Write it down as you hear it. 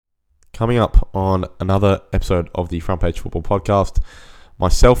Coming up on another episode of the Front Page Football Podcast,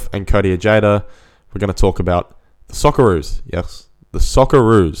 myself and Cody Ojeda, we're going to talk about the Socceroos. Yes, the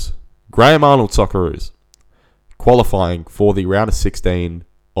Socceroos. Graham Arnold Socceroos qualifying for the round of 16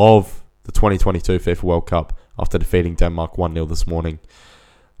 of the 2022 FIFA World Cup after defeating Denmark 1-0 this morning.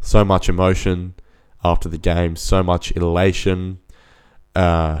 So much emotion after the game, so much elation.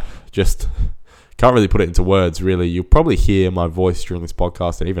 Just can't really put it into words, really. You'll probably hear my voice during this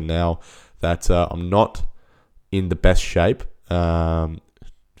podcast, and even now, that I'm not in the best shape. Feeling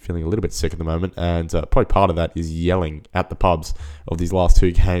a little bit sick at the moment, and probably part of that is yelling at the pubs of these last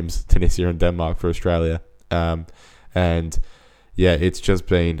two games, Tunisia and Denmark for Australia. And yeah, it's just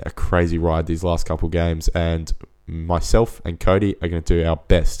been a crazy ride these last couple games, and myself and Cody are going to do our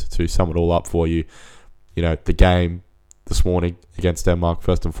best to sum it all up for you. You know, the game this morning against Denmark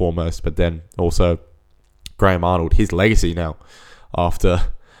first and foremost, but then also Graham Arnold, his legacy now,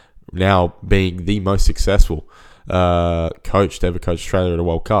 after now being the most successful coach to ever coach Australia at a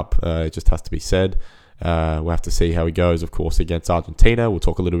World Cup. It just has to be said. We'll have to see how he goes, of course, against Argentina. We'll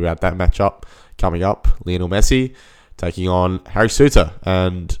talk a little bit about that matchup coming up. Lionel Messi taking on Harry Souttar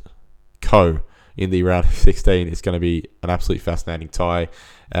and co in the round of 16. It's going to be an absolutely fascinating tie.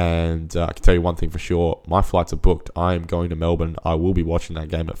 And I can tell you one thing for sure. My flights are booked. I am going to Melbourne. I will be watching that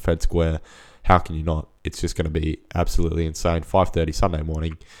game at Fed Square. How can you not? It's just going to be absolutely insane. 5:30 Sunday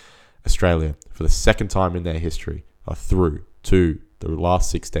morning. Australia, for the second time in their history, are through to the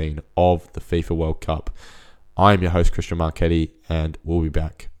last 16 of the FIFA World Cup. I am your host, Christian Marchetti, and we'll be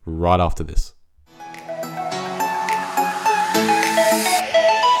back right after this.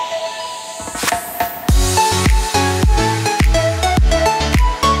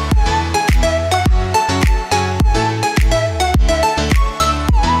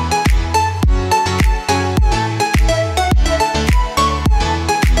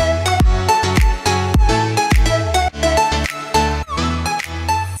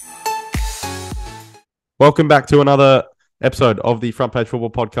 Welcome back to another episode of the Front Page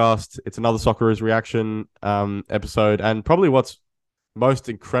Football Podcast. It's another Socceroos reaction episode, and probably what's most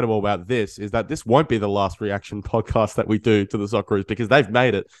incredible about this is that this won't be the last reaction podcast that we do to the Socceroos, because they've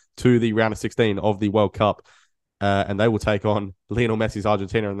made it to the round of 16 of the World Cup, and they will take on Lionel Messi's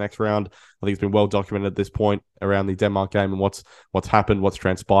Argentina in the next round. I think it's been well documented at this point around the Denmark game and what's happened, what's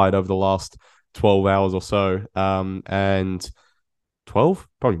transpired over the last 12 hours or so, and 12?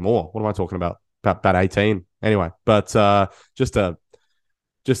 Probably more. What am I talking about? About 18. Anyway, but just an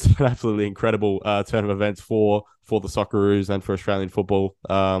absolutely incredible turn of events for the Socceroos and for Australian football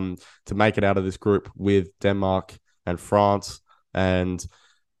to make it out of this group with Denmark and France. And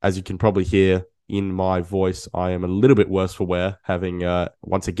as you can probably hear in my voice, I am a little bit worse for wear, having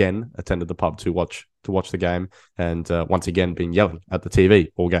once again attended the pub to watch the game, and once again been yelling at the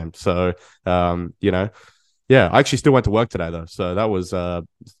TV all game. So yeah, I actually still went to work today, though. So that was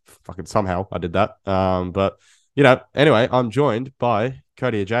fucking somehow I did that. But, anyway, I'm joined by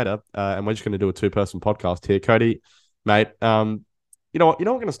Cody Ojeda, and we're just going to do a two-person podcast here. Cody, mate, you know what we're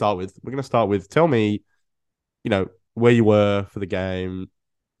going to start with? We're going to start with, tell me, where you were for the game,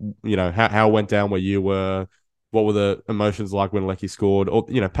 how it went down where you were, what were the emotions like when Lecky scored, or,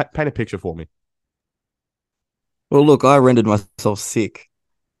 paint a picture for me. Well, look, I rendered myself sick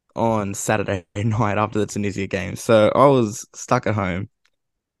on Saturday night after the Tunisia game. So I was stuck at home.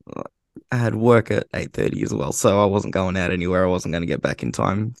 I had work at 8:30 as well, so I wasn't going out anywhere. I wasn't going to get back in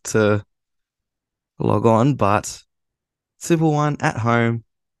time to log on, but simple one, at home.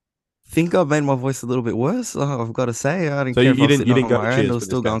 Think I've made my voice a little bit worse, I've got to say. I didn't care if I was sitting on my own. It was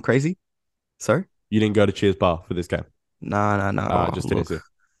still going crazy. Sorry? You didn't go to Cheers Bar for this game? No. Just Tunisia.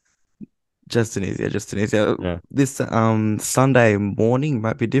 Just Tunisia. Yeah. This Sunday morning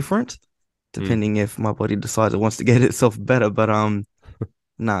might be different, depending if my body decides it wants to get itself better. But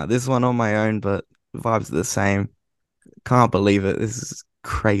this one on my own, but vibes are the same. Can't believe it. This is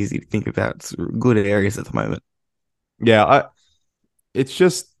crazy to think about. It's good areas at the moment. Yeah, it's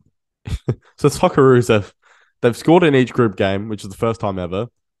just so Socceroos they've scored in each group game, which is the first time ever.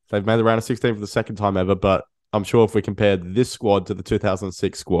 They've made the round of 16 for the second time ever, but I'm sure if we compare this squad to the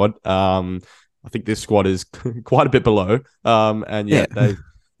 2006 squad, I think this squad is quite a bit below. And yet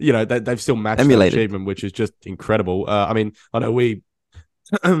they've still matched that achievement, which is just incredible. I mean, I know we,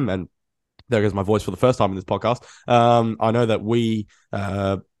 and there goes my voice for the first time in this podcast. I know that we,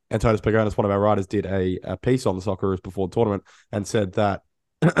 Antonis Pagonis, one of our writers, did a piece on the Socceroos before the tournament and said that,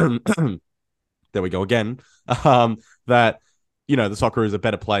 there we go again, that the Socceroos are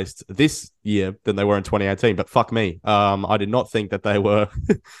better placed this year than they were in 2018. But fuck me, I did not think that they were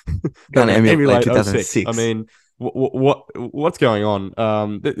going to emulate 2006. I mean, what's going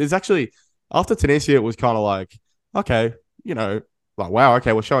on? There's actually after Tunisia, it was kind of like, okay, you know, like wow,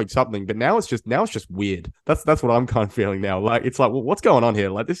 okay, we're showing something, but now it's just weird. That's what I'm kind of feeling now. Like it's like, well, what's going on here?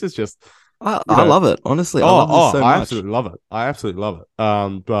 Like this is just, you I know, love it. Honestly, I oh love this oh, so I much. absolutely love it. I absolutely love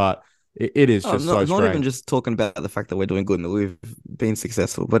it. But it is Oh, just so not even strange. just talking about the fact that we're doing good and that we've been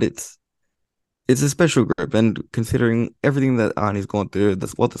successful, but it's a special group. And considering everything that Arnie's gone through,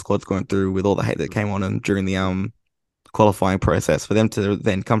 that's what the squad's going through with all the hate that came on him during the qualifying process, for them to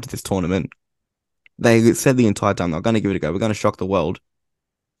then come to this tournament, they said the entire time they're going to give it a go. We're going to shock the world.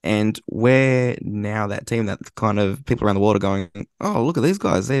 And we're now that team that kind of people around the world are going, oh, look at these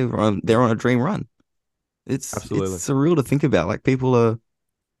guys. They're on a dream run. It's Absolutely. surreal to think about. Like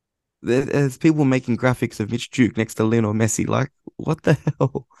there's people making graphics of Mitch Duke next to Lionel Messi. Like, what the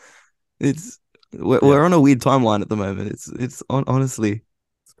hell? It's Yeah, we're on a weird timeline at the moment. Honestly,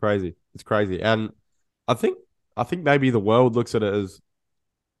 it's crazy. It's crazy, and I think I think maybe the world looks at it as,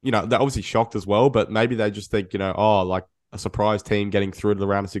 they're obviously shocked as well, but maybe they just think, oh, like a surprise team getting through to the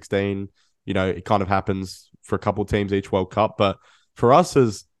round of 16. It kind of happens for a couple of teams each World Cup. But for us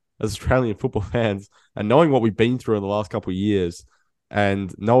as Australian football fans, and knowing what we've been through in the last couple of years,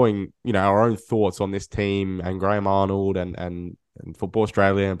 and knowing, our own thoughts on this team and Graham Arnold and Football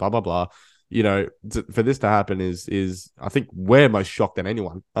Australia and blah, blah, blah, for this to happen is I think we're most shocked than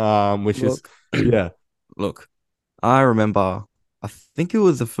anyone, which is, look, yeah, look. I remember. I think it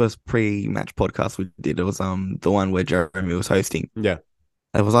was the first pre-match podcast we did. It was the one where Jeremy was hosting. yeah,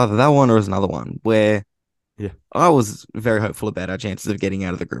 It was either that one or it was another one where yeah. I was very hopeful about our chances of getting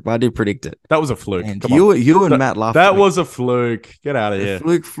out of the group. I did predict it, That was a fluke. and Come on. you and That, Matt laughed at that me. was a fluke. Get out of here.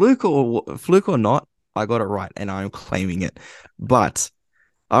 Fluke or not, I got it right, and I'm claiming it. But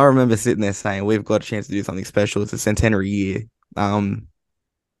I remember sitting there saying we've got a chance to do something special. It's a centenary year. Um,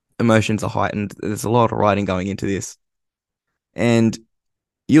 Emotions are heightened. There's a lot of writing going into this, and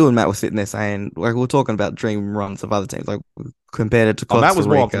you and Matt were sitting there saying, like, we're talking about dream runs of other teams, like compared it to Oh, Matt Costa was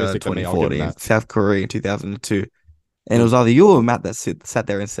more Rica optimistic than me. I'll give him 2014, that. South Korea in 2002. And it Mm. was either you or Matt that sat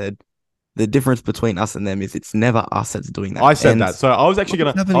there and said, the difference between us and them is it's never us that's doing that. I said And that. So I was actually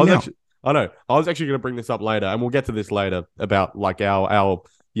look what's gonna. I happening was now. actually. I know. I was actually gonna bring this up later, and we'll get to this later about like our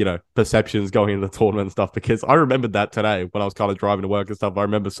perceptions going into the tournament and stuff. Because I remembered that today when I was kind of driving to work and stuff. I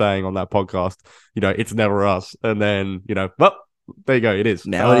remember saying on that podcast, it's never us, and then well, there you go, it is.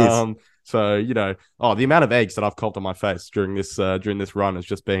 Now it is. So oh, the amount of eggs that I've copped on my face during this run has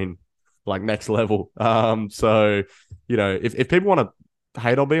just been like next level. So if people want to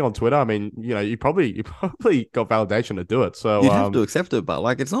hate on me on Twitter, I mean, you probably got validation to do it. So You'd have to accept it, but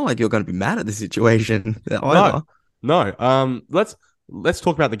like it's not like you're going to be mad at the situation no, either. no. Let's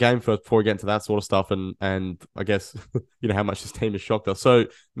talk about the game first before we get into that sort of stuff, and I guess how much this team has shocked us. So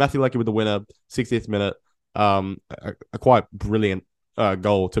Matthew Leckie with the winner, 60th minute, a quite brilliant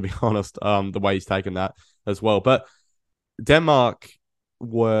goal, to be honest. The way he's taken that as well, but Denmark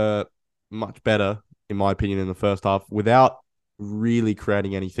were much better in my opinion in the first half without really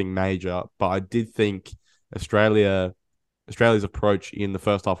creating anything major. But I did think Australia's approach in the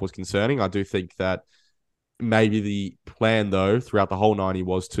first half was concerning. I do think that maybe the plan, though, throughout the whole 90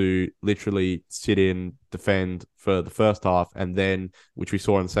 was to literally sit in, defend for the first half, and then, which we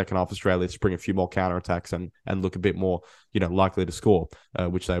saw in the second half, Australia spring a few more counterattacks and look a bit more, likely to score,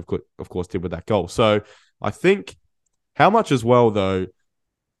 which they, of course, did with that goal. So I think how much as well, though,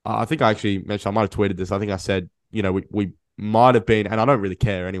 I think I actually mentioned, I might have tweeted this. I think I said, we might have been, and I don't really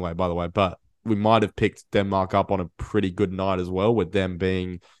care anyway, by the way, but we might have picked Denmark up on a pretty good night as well, with them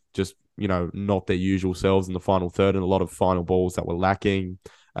being just, not their usual selves in the final third, and a lot of final balls that were lacking,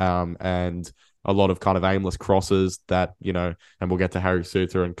 and a lot of kind of aimless crosses that, and we'll get to Harry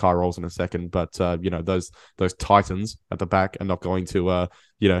Souther and Kai Rolls in a second, but, those titans at the back are not going to,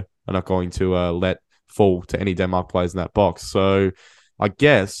 let fall to any Denmark players in that box. So I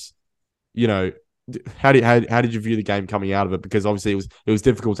guess, how did you view the game coming out of it? Because obviously it was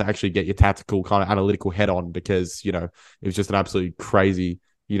difficult to actually get your tactical kind of analytical head on, because it was just an absolutely crazy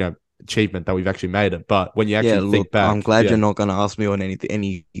achievement that we've actually made it. But when you Yeah, actually think look, back, I'm glad yeah, you're not going to ask me on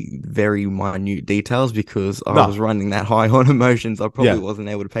any very minute details because I no, was running that high on emotions. I probably yeah, wasn't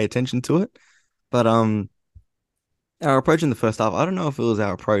able to pay attention to it. But our approach in the first half, I don't know if it was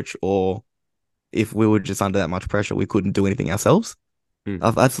our approach or if we were just under that much pressure, we couldn't do anything ourselves.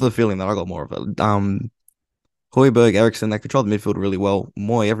 mm, That's the feeling that I got more of it. Højbjerg, Eriksson, they controlled the midfield really well.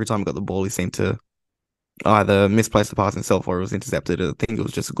 Moy, every time he got the ball, he seemed to either misplace the pass himself or it was intercepted. I think it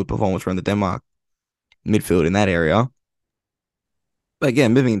was just a good performance from the Denmark midfield in that area. But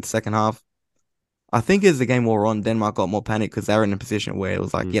again, moving into the second half, I think as the game wore on, Denmark got more panic because they were in a position where it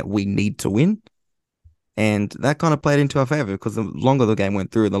was like, mm, yeah, we need to win. And that kind of played into our favor because the longer the game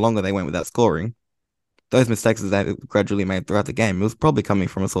went through, the longer they went without scoring, those mistakes that they gradually made throughout the game, it was probably coming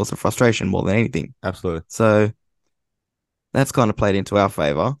from a source of frustration more than anything. Absolutely. So that's kind of played into our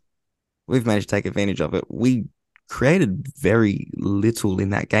favor. We've managed to take advantage of it. We created very little in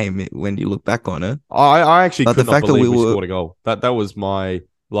that game when you look back on it. I actually But the could not fact that believe we we were, scored a goal. That was my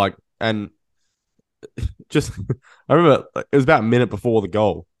like, and just I remember it was about a minute before the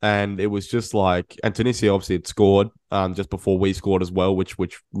goal, and it was just like, and Tunisia obviously had scored just before we scored as well, which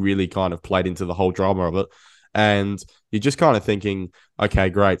really kind of played into the whole drama of it. And you're just kind of thinking, okay,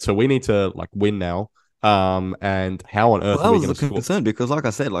 great, so we need to like win now. And how on well, earth are that we was going the to score? concern because, like I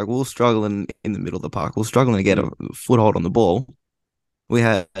said, like we were struggling in the middle of the park. We were struggling to get Mm. a foothold on the ball. We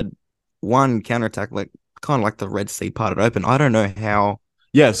had one counterattack, like kind of like the Red Sea parted open. I don't know how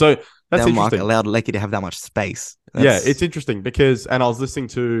Yeah, so that's Denmark interesting. allowed Lecky to have that much space. Yeah, it's That's interesting because, and I was listening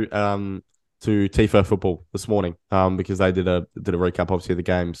to TIFO football this morning because they did a recap obviously of the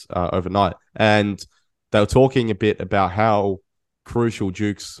games overnight, and they were talking a bit about how crucial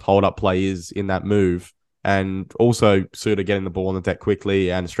Duke's hold up play is in that move, and also Suter getting the ball on the deck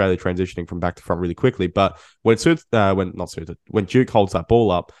quickly and Australia transitioning from back to front really quickly. But when Duke holds that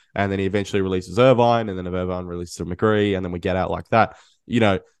ball up and then he eventually releases Irvine, and then if Irvine releases to McGree, and then we get out like that, you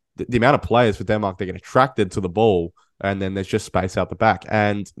know, the amount of players for Denmark that get attracted to the ball, and then there's just space out the back.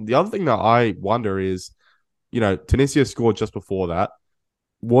 And the other thing that I wonder is, Tunisia scored just before that.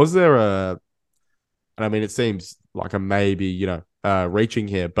 Was there and I mean, it seems like a maybe, reaching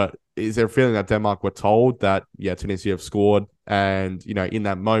here, but is there a feeling that Denmark were told that, yeah, Tunisia have scored, and, in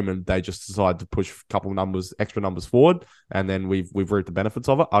that moment, they just decided to push a couple extra numbers forward, and then we've reaped the benefits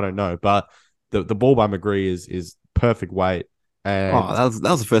of it? I don't know, but the ball by McGree is perfect weight. oh, And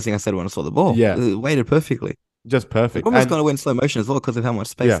that was the first thing I said when I saw the ball. yeah, It waited perfectly. just It perfect. almost And kind of went in slow motion as well because of how much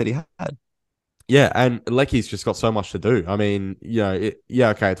space yeah, that he had. yeah, and Lecky's just got so much to do. I mean,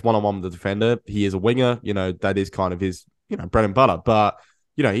 okay, it's one on one with the defender. He is a winger. That is kind of his, bread and butter. But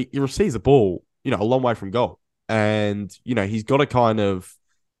he receives the ball, a long way from goal, and he's got to kind of.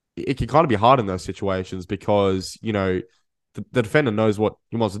 It can kind of be hard in those situations because the defender knows what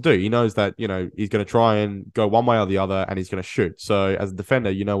he wants to do. He knows that he's going to try and go one way or the other, and he's going to shoot. So as a defender,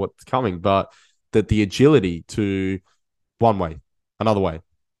 you know what's coming, but the agility to one way, another way,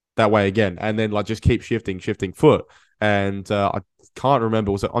 that way again, and then like just keep shifting foot. And I can't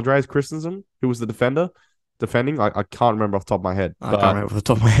remember, was it Andreas Christensen who was the defending? I can't remember off the top of my head, I can't but remember off the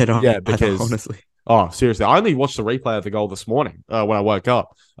top of my head yeah, either, because honestly. oh, seriously, I only watched the replay of the goal this morning when I woke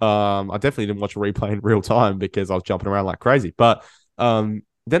up. I definitely didn't watch a replay in real time because I was jumping around like crazy. But then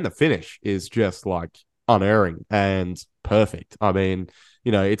the finish is just like unerring and perfect. I mean,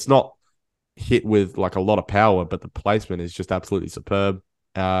 it's not hit with like a lot of power, but the placement is just absolutely superb.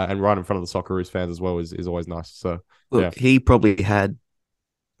 And right in front of the Socceroos fans as well is always nice. So yeah, Look, he probably had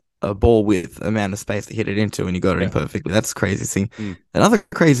a ball with amount of space to hit it into, and you got it in yeah. perfectly. That's crazy thing. Mm. Another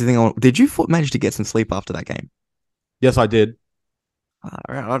crazy thing. Did you manage to get some sleep after that game? Yes, I did.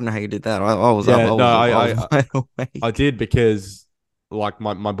 I don't know how you did that. I was up. Yeah, no, I was wide I awake. did because like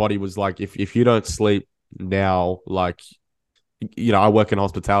my body was like, if you don't sleep now, like I work in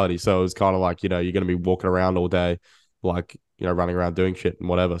hospitality, so it was kind of like, you're gonna be walking around all day, like, running around doing shit and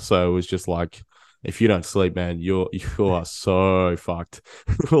whatever. So it was just like, if you don't sleep, man, you are so fucked.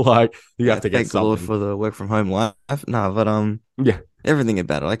 Like you have Yeah, to get thank the Lord something. for the work from home life. No, but Yeah. everything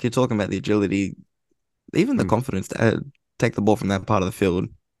about it. Like you're talking about the agility, even the Mm, confidence to take the ball from that part of the field.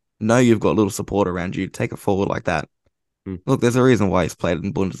 Know you've got little support around you. Take it forward like that. mm. Look, there's a reason why he's played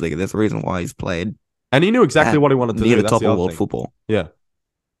in Bundesliga. There's a reason why he's played And he knew exactly at what he wanted to near do. the That's top the of other world thing. football. Yeah.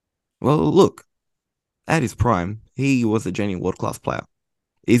 Well, look, at his prime, he was a genuine world class player.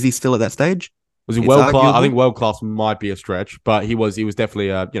 Is he still at that stage? Was he It's world class? I think arguable. world class might be a stretch, but he was definitely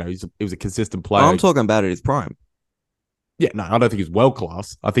he was a consistent I'm player. talking about at his prime. Yeah, no, I don't think he's world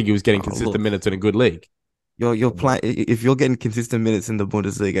class. I think he was getting Oh, consistent look, minutes in a good league. you're playing. If you're getting consistent minutes in the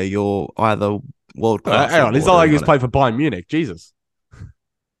Bundesliga, you're either world class Hang or on, it's not like he was borderline. playing for Bayern Munich. Jesus,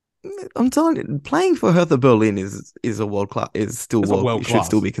 I'm telling you, playing for Hertha Berlin is a world class. Is still it's not world. world It should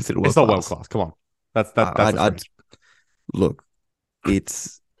still class. be considered It's world not world class. class. Come on, that's a I'd stretch. look.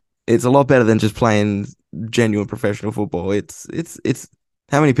 It's it's a lot better than just playing genuine professional football. It's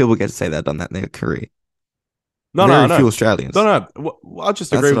how many people get to say that done that in their career? No, no, Very no, few no, Australians. no. I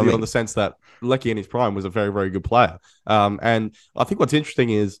just That's agree what with I you on the mean. sense that Lecky in his prime was a very, very good player. And I think what's interesting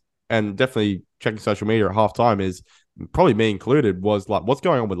is, and definitely checking social media at halftime is probably me included, was like, what's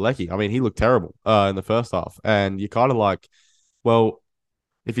going on with Lecky? I mean, he looked terrible in the first half, and you're kind of like, well,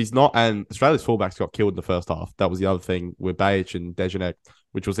 if he's not, and Australia's fullbacks got killed in the first half. That was the other thing with Bajic and Dejanek,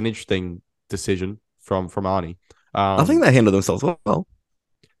 which was an interesting decision from Arnie. I think they handled themselves well.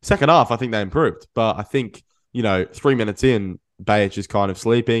 Second half, I think they improved, but I think 3 minutes in, Bajic is kind of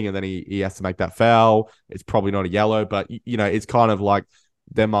sleeping, and then he has to make that foul. It's probably not a yellow, but it's kind of like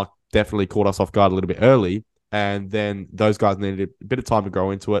Denmark definitely caught us off guard a little bit early, and then those guys needed a bit of time to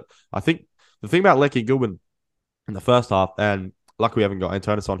grow into it. I think the thing about Lecky Goodwin in the first half, and luckily we haven't got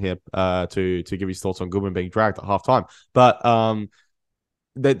Antonis on here to give his thoughts on Goodwin being dragged at halftime, but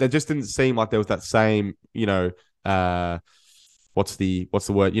there just didn't seem like there was that same what's the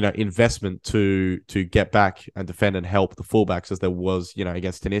word investment to get back and defend and help the fullbacks as there was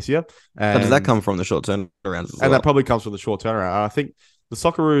against Tunisia. But does that come from the short turnarounds as well? And that probably comes from the short turnaround. And I think the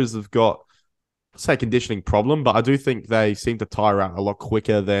Socceroos have got, say, conditioning problem, but I do think they seem to tire out a lot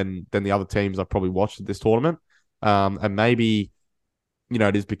quicker than the other teams I've probably watched at this tournament. And maybe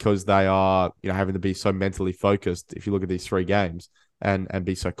it is because they are having to be so mentally focused. If you look at these 3 games. And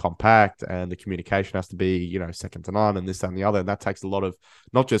be so compact, and the communication has to be, second to none, and this, that, and the other. And that takes a lot of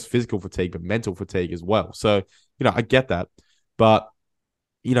not just physical fatigue, but mental fatigue as well. So, I get that. But,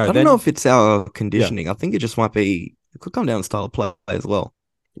 I don't know if it's our conditioning. I think it just might be, it could come down to style of play as well.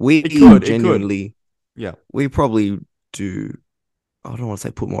 We genuinely, we probably do, I don't want to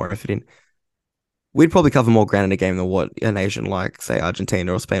say put more effort in. We'd probably cover more ground in a game than what a nation like, say,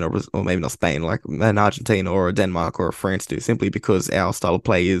 Argentina or Spain, or maybe not Spain, like an Argentina or a Denmark or a France do, simply because our style of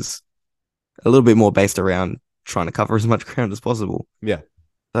play is a little bit more based around trying to cover as much ground as possible. Yeah.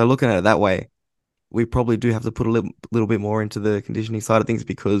 So looking at it that way, we probably do have to put a little bit more into the conditioning side of things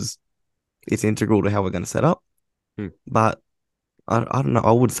because it's integral to how we're going to set up. But I don't know.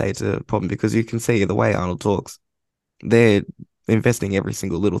 I would say it's a problem because you can see the way Arnold talks. They're investing every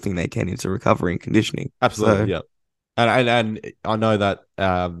single little thing they can into recovery and conditioning. Absolutely, yeah. And I know that,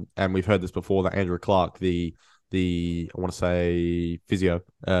 and we've heard this before, that Andrew Clark, the I want to say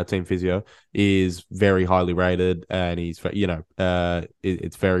team physio, is very highly rated, and he's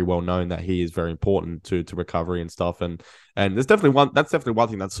it's very well known that he is very important to recovery and stuff. And there's definitely one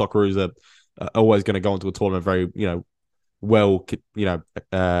thing that Socceroos are always going to go into a tournament very well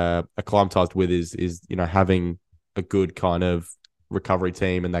acclimatized with is having a good kind of recovery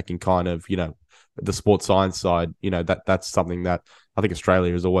team, and they can kind of the sports science side, that's something that I think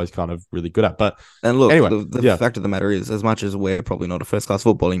Australia is always kind of really good at. But look, anyway, the fact of the matter is, as much as we're probably not a first-class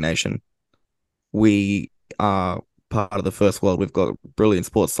footballing nation, we are part of the first world. We've got brilliant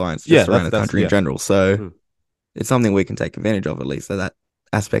sports science just around the country in general. So it's something we can take advantage of, at least. So that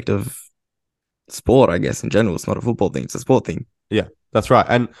aspect of sport, I guess, in general, it's not a football thing, it's a sport thing. Yeah, that's right.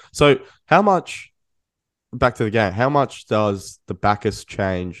 And so back to the game, how much does the Bacchus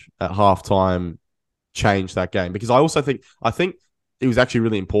change at halftime change that game? Because I think it was actually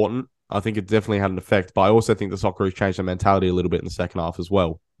really important. I think it definitely had an effect, but I also think the Socceroos changed their mentality a little bit in the second half as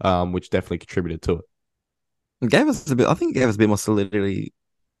well, which definitely contributed to it. I think it gave us a bit more solidity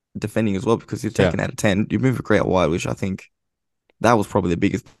defending as well, because you've taken out of 10, you move a great wide, which I think that was probably the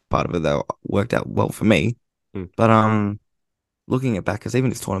biggest part of it that worked out well for me. But looking at Bacchus, even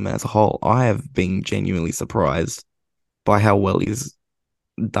this tournament as a whole, I have been genuinely surprised by how well he's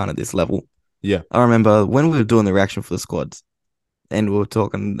done at this level. Yeah. I remember when we were doing the reaction for the squads and we were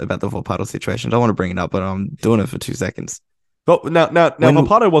talking about the Volpato situation. I don't want to bring it up, but I'm doing it for 2 seconds. But now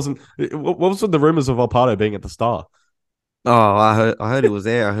Volpato wasn't... What was with the rumors of Volpato being at the Star? Oh, I heard he was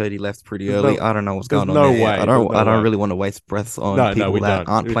there. I heard he left pretty early. I don't know what's going on there. Way. I don't really want to waste breaths on people that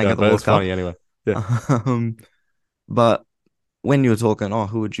aren't playing at the World Cup. Funny anyway. Yeah. But when you were talking,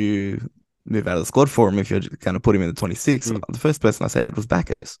 who would you move out of the squad for him if you're going to put him in the 26? The first person I said was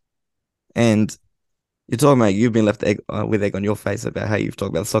Bacchus. And you're talking about you've been left with egg on your face about how you've talked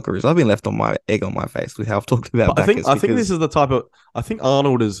about the Socceroos. I've been left on my egg on my face with how I've talked about Bacchus. I think this is the type of... I think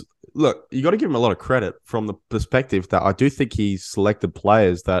Arnold is... Look, you got to give him a lot of credit from the perspective that I do think he's selected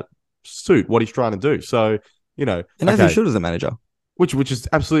players that suit what he's trying to do. So, And as you should as a manager. Which is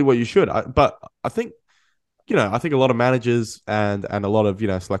absolutely what you should. But I think... I think a lot of managers and a lot of,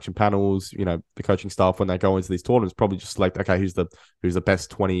 selection panels, the coaching staff, when they go into these tournaments, probably just select, okay, who's the best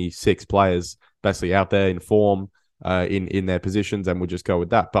 26 players basically out there in form, in their positions, and we'll just go with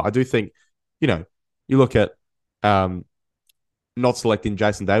that. But I do think, you look at not selecting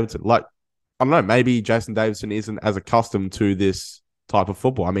Jason Davidson. Like, I don't know, maybe Jason Davidson isn't as accustomed to this type of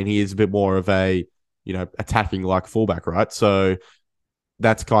football. I mean, he is a bit more of a, attacking like fullback, right? So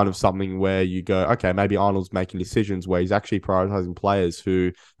that's kind of something where you go, okay, maybe Arnold's making decisions where he's actually prioritizing players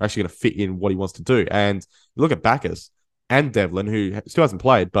who are actually going to fit in what he wants to do. And you look at Bacchus and Devlin, who still hasn't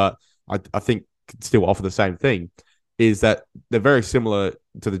played, but I think could still offer the same thing, is that they're very similar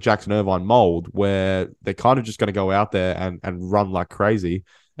to the Jackson Irvine mold, where they're kind of just going to go out there and run like crazy.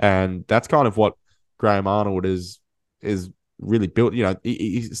 And that's kind of what Graham Arnold is really built.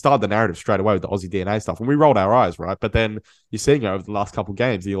 He started the narrative straight away with the Aussie DNA stuff, and we rolled our eyes, right? But then you're seeing it over the last couple of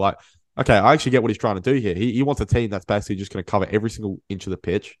games, and you're like, okay, I actually get what he's trying to do here. He wants a team that's basically just going to cover every single inch of the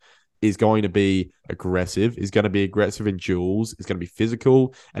pitch, is going to be aggressive, is going to be aggressive in duels, is going to be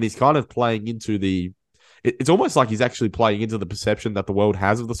physical, and he's kind of playing into it's almost like he's actually playing into the perception that the world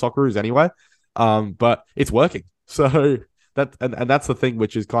has of the Socceroos anyway. But it's working. So that's the thing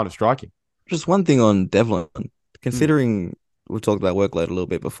which is kind of striking. Just one thing on Devlin, considering we've talked about workload a little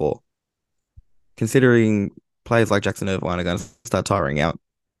bit before, considering players like Jackson Irvine are going to start tiring out.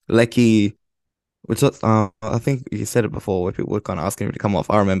 Lecky, I think you said it before, where people were kind of asking him to come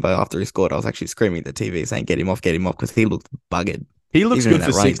off. I remember after he scored, I was actually screaming at the TV saying, get him off, because he looked buggered. He looks good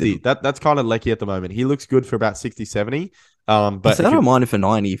for 60. That's kind of Lecky at the moment. He looks good for about 60, 70. But I don't mind him for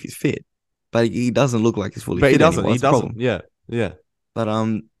 90 if he's fit. But he doesn't look like he's fully fit. But he doesn't. Anymore. He doesn't. Yeah. But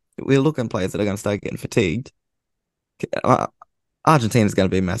we're looking at players that are going to start getting fatigued. Argentina's going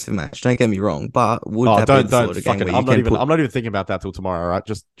to be a massive match. Don't get me wrong, but would that be the sort of game where I'm not even thinking about that till tomorrow, right?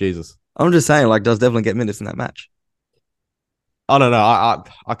 Just Jesus. I'm just saying, like, does Devlin get minutes in that match? I don't know.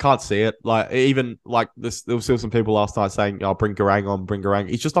 I can't see it. Like, even like this, there was still some people last night saying, "Oh, bring Garang on, bring Garang."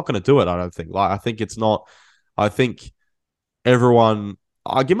 He's just not going to do it. I don't think. Like, I think it's not. I think everyone.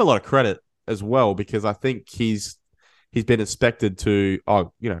 I give him a lot of credit as well because I think he's been expected to.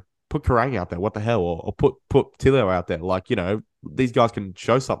 Put Garang out there. What the hell? Or put Tilio out there. Like, these guys can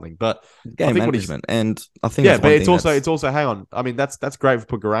show something. But game I think management, and I think but it's also hang on. I mean, that's great for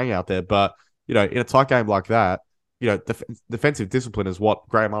put Garang out there, but in a tight game like that. Defensive discipline is what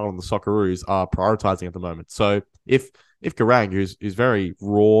Graham Arnold and the Socceroos are prioritizing at the moment. So if Garang, who's very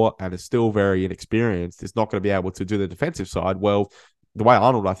raw and is still very inexperienced, is not going to be able to do the defensive side, well, the way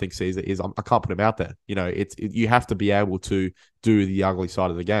Arnold, I think, sees it is I can't put him out there. You have to be able to do the ugly side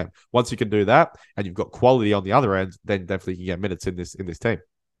of the game. Once you can do that and you've got quality on the other end, then definitely you can get minutes in this team.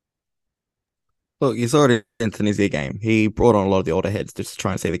 Look, you saw it in Tunisia game. He brought on a lot of the older heads just to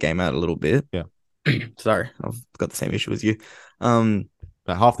try and see the game out a little bit. Yeah. Sorry, I've got the same issue as you.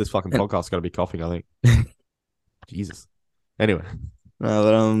 Half this fucking podcast is going to be coughing, I think. Jesus. Anyway.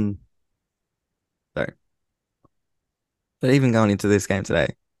 Sorry. But even going into this game today,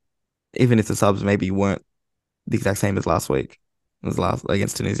 even if the subs maybe weren't the exact same as last week,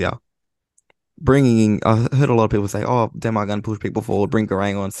 against Tunisia, I heard a lot of people say, "Oh, Denmark going to push people forward, bring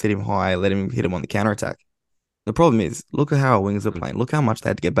Garang on, sit him high, let him hit him on the counter attack." The problem is, look at how our wings are playing. Look how much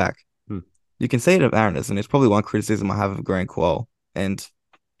they had to get back. You can see it of Aaron's, and it's probably one criticism I have of Grant Qual. And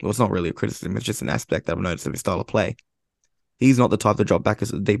it's not really a criticism; it's just an aspect that I've noticed of his style of play. He's not the type to drop back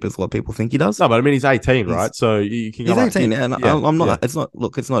as deep as what people think he does. No, but I mean, he's 18, right? So you can. He's 18, and I'm not. Yeah. It's not.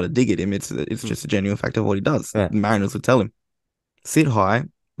 Look, it's not a dig at him. It's just a genuine fact of what he does. Yeah. Mariners would tell him, sit high.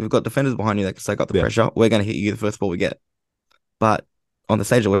 We've got defenders behind you that can soak up the pressure. We're going to hit you the first ball we get. But on the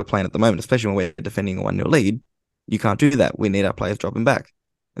stage that we're playing at the moment, especially when we're defending a 1-0 lead, you can't do that. We need our players dropping back.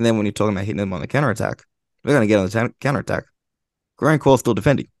 And then when you're talking about hitting them on the counter-attack, we're going to get on the counter-attack. Grant Qual's still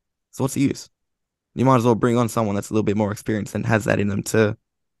defending. So what's the use? You might as well bring on someone that's a little bit more experienced and has that in them to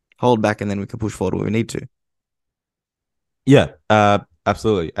hold back, and then we can push forward when we need to. Yeah,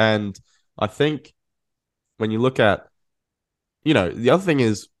 absolutely. And I think when you look at, the other thing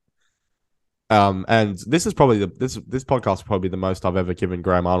is, and this is probably this podcast is probably the most I've ever given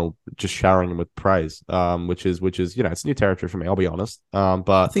Graham Arnold, just showering him with praise, which is it's new territory for me. I'll be honest. But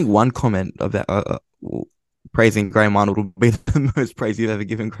I think one comment about praising Graham Arnold will be the most praise you've ever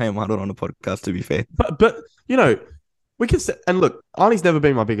given Graham Arnold on a podcast. To be fair, but we can say, and look, Arnie's never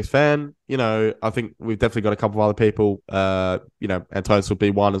been my biggest fan. I think we've definitely got a couple of other people. Antonis will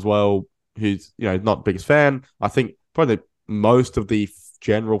be one as well, who's not the biggest fan. I think probably most of the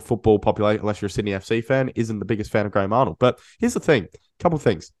general football population, unless you're a Sydney FC fan, isn't the biggest fan of Graham Arnold. But here's the thing, a couple of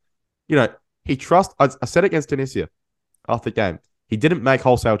things. He trusts. I said against Tunisia after the game, he didn't make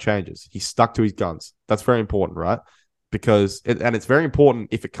wholesale changes. He stuck to his guns. That's very important, right? Because it's very important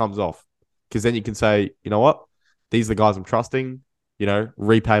if it comes off, because then you can say, you know what, these are the guys I'm trusting.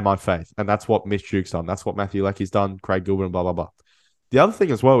 Repay my faith, and that's what Mitch Duke's done. That's what Matthew Leckie's done. Craig Gilbert, and blah blah blah. The other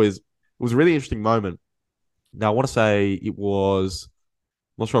thing as well is it was a really interesting moment. Now I want to say it was.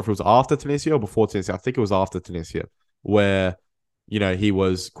 I'm not sure if it was after Tunisia or before Tunisia. I think it was after Tunisia, where, he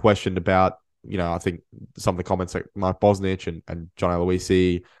was questioned about, I think some of the comments that Mark Bosnich and John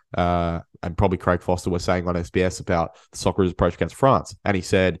Aloisi and probably Craig Foster were saying on SBS about the Socceroos' approach against France. And he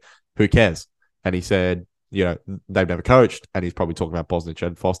said, who cares? And he said, they've never coached. And he's probably talking about Bosnich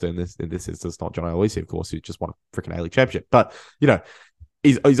and Foster in this instance, not John Aloisi, of course, who just won a freaking A-League championship. But,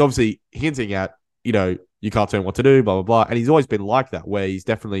 he's obviously hinting at, you can't tell him what to do, blah, blah, blah. And he's always been like that, where he's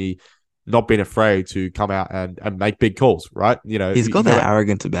definitely not being afraid to come out and make big calls, right? He's got that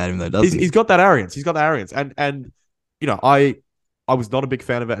arrogance about him, though, doesn't he? He's got that arrogance. He's got that arrogance, and I was not a big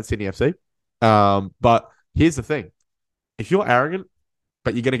fan of it at Sydney FC. But here's the thing: if you're arrogant,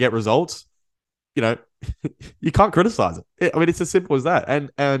 but you're going to get results, you know, you can't criticize it. I mean, it's as simple as that.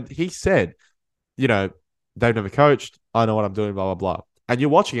 And he said, they've never coached. I know what I'm doing, blah, blah, blah. And you're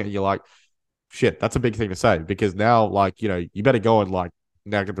watching it and you're like, shit, that's a big thing to say because now, like, you better go and, like,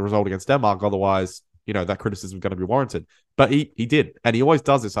 now get the result against Denmark. Otherwise, that criticism is going to be warranted. But he did. And he always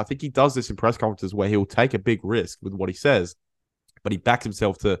does this. I think he does this in press conferences where he'll take a big risk with what he says, but he backs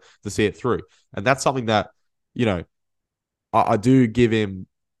himself to see it through. And that's something that, I do give him,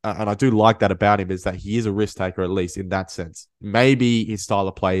 and I do like that about him, is that he is a risk taker, at least in that sense. Maybe his style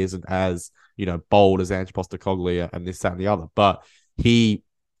of play isn't as, bold as Ange Postecoglou and this, that, and the other, but he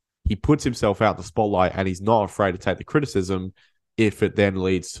puts himself out in the spotlight and he's not afraid to take the criticism if it then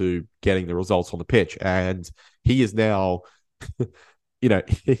leads to getting the results on the pitch. And he is now,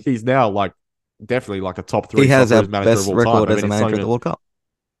 he's now like definitely like a top 3 He has our manager best of all record time. as a manager at the World Cup.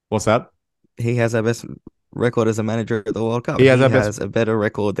 What's that? He has our best record as a manager at the World Cup. He has a better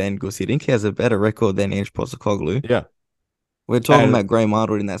record than Gus Hiddink. He has a better record than Ange Postecoglou. Yeah. We're talking about Graham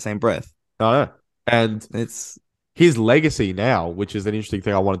Arnold in that same breath. I know. And it's his legacy now, which is an interesting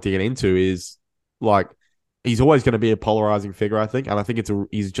thing I wanted to get into, is like he's always going to be a polarizing figure, I think. And I think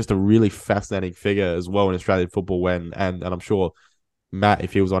he's just a really fascinating figure as well in Australian football and I'm sure Matt,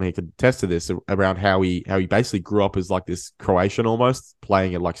 if he was on here, could attest to this around how he basically grew up as like this Croatian almost,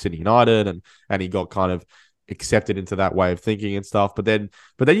 playing at like Sydney United and he got kind of accepted into that way of thinking and stuff. But then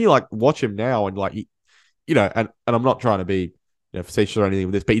you like watch him now and like and I'm not trying to be facetious or anything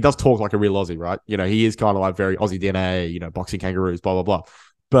with this, but he does talk like a real Aussie, right? He is kind of like very Aussie DNA, boxing kangaroos, blah blah blah.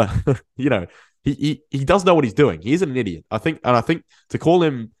 But he does know what he's doing. He isn't an idiot. I think to call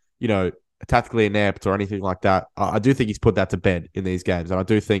him tactically inept or anything like that, I do think he's put that to bed in these games. And I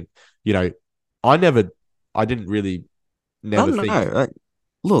do think, I didn't really think. No.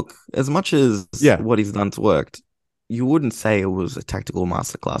 Look, as much as what he's done's worked, you wouldn't say it was a tactical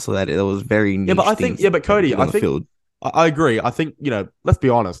masterclass or that it was very niche. But Cody, I agree. I think, let's be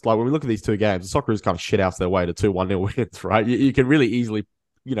honest, like when we look at these two games, the Socceroos kind of shit out their way to 2-1-0 wins, right? You can really easily,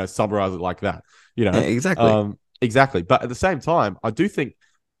 summarize it like that, Yeah, exactly. Exactly. But at the same time, I do think,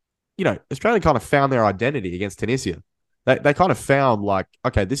 Australia kind of found their identity against Tunisia. They kind of found like,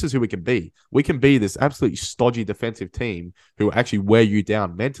 okay, this is who we can be. We can be this absolutely stodgy defensive team who actually wear you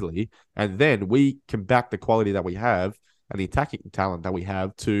down mentally, and then we can back the quality that we have and the attacking talent that we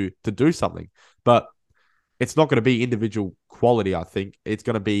have to do something. But it's not going to be individual quality, I think. It's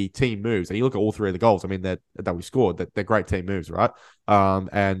going to be team moves. And you look at all 3 of the goals, I mean, that we scored, they're great team moves, right?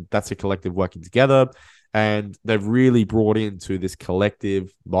 And that's a collective working together. And they've really brought into this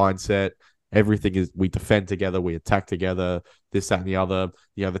collective mindset. Everything is we defend together, we attack together, this, that, and the other.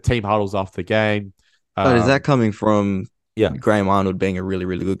 The team huddles after the game. But is that coming from Graham Arnold being a really,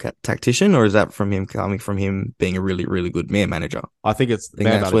 really good tactician, or is that coming from him being a really, really good man manager? I think that's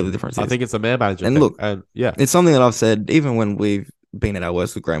where the difference is. I think it's a man manager. And look, it's something that I've said even when we've been at our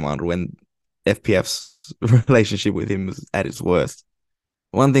worst with Graham Arnold, when FPF's relationship with him was at its worst.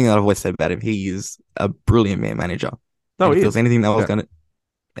 One thing that I've always said about him, he is a brilliant man manager. No, if there was anything that was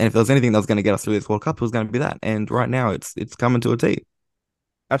going to get us through this World Cup, it was going to be that. And right now, it's coming to a T.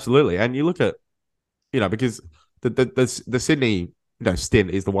 Absolutely. And you look at, because the Sydney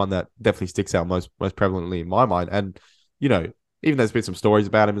stint is the one that definitely sticks out most prevalently in my mind. And even there's been some stories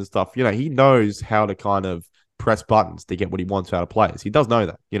about him and stuff. He knows how to kind of press buttons to get what he wants out of players. He does know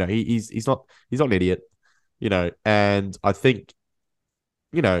that. He's not an idiot. And I think.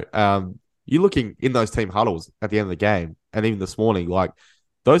 You're looking in those team huddles at the end of the game, and even this morning, like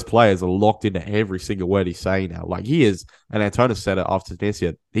those players are locked into every single word he's saying now. Like he is, and Antonis said it after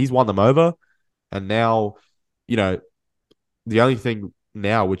Tunisia, he's won them over, and now, the only thing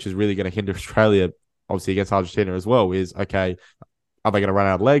now which is really going to hinder Australia, obviously against Argentina as well, is okay, are they going to run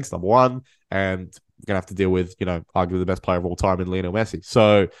out of legs? Number one, and going to have to deal with arguably the best player of all time in Lionel Messi.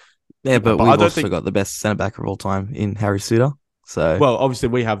 So but we've also got the best centre back of all time in Harry Suter. So well, obviously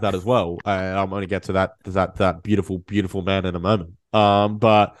we have that as well. I'm going to get to that beautiful, beautiful man in a moment.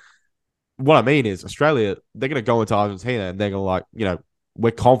 But what I mean is Australia, they're going to go into Argentina and they're going to like,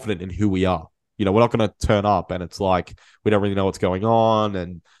 we're confident in who we are. We're not going to turn up and it's like we don't really know what's going on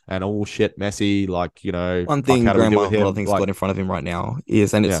and all shit Messi. Like one thing Graham Arnold I think's got in front of him right now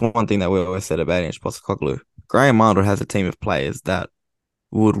is, and it's one thing that we always said about Ange Postecoglou. Graham Arnold has a team of players that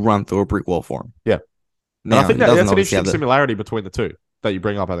would run through a brick wall for him. Yeah. Now, I think that's an interesting similarity between the two that you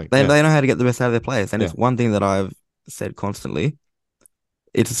bring up, I think. They know how to get the best out of their players. And it's one thing that I've said constantly.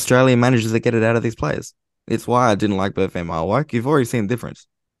 It's Australian managers that get it out of these players. It's why I didn't like Bert Van Marwijk. You've already seen the difference.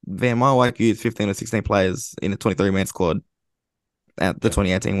 Van Marwijk used 15 or 16 players in a 23-man squad at the Yeah.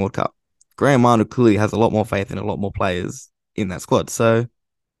 2018 World Cup. Graham Arnold clearly has a lot more faith in a lot more players in that squad. So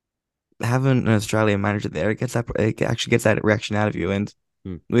having an Australian manager there, it actually gets that reaction out of you. And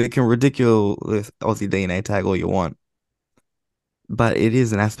Hmm. we can ridicule the Aussie DNA tag all you want, but it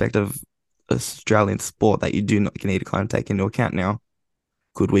is an aspect of Australian sport that you do not need to kind of take into account now.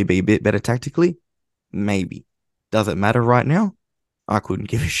 Could we be a bit better tactically? Maybe. Does it matter right now? I couldn't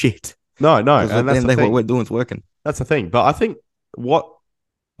give a shit No, because and at the that's end the of the day, what thing. we're doing is working. That's the thing. But what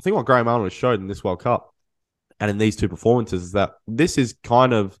what Graham Arnold has showed in this World Cup and in these two performances is that this is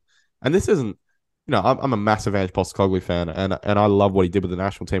kind of, and this isn't, I'm a massive Ange Postecoglou fan, and I love what he did with the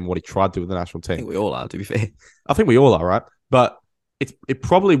national team, what he tried to do with the national I team. think we all are, to be fair. I think we all are, right? But it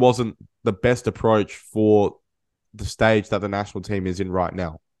probably wasn't the best approach for the stage that the national team is in right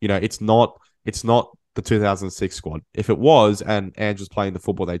now. It's not the 2006 squad. If it was, and Ange was playing the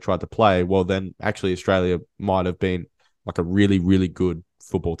football they tried to play, well, then actually Australia might have been like a really, really good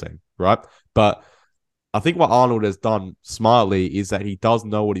football team, right? But I think what Arnold has done smartly is that he does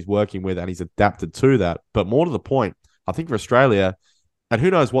know what he's working with and he's adapted to that. But more to the point, I think for Australia, and who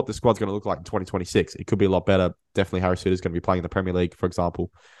knows what the squad's going to look like in 2026. It could be a lot better. Definitely Harry Suter's going to be playing in the Premier League, for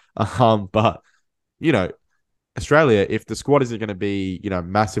example. But, you know, Australia, if the squad isn't going to be,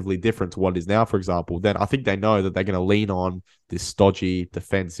 massively different to what it is now, for example, then I think they know that they're going to lean on this stodgy,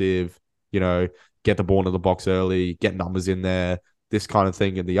 defensive, get the ball into the box early, get numbers in there, this kind of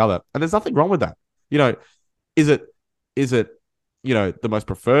thing and the other. And there's nothing wrong with that. Is it is it the most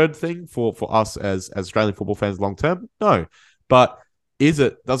preferred thing for us as Australian football fans long term? No. But does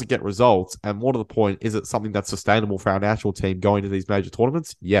it get results? And more to the point, is it something that's sustainable for our national team going to these major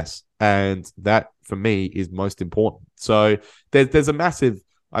tournaments? Yes. And that for me is most important. So there's a massive,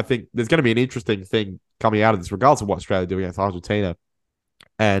 I think there's going to be an interesting thing coming out of this, regardless of what Australia do against Argentina.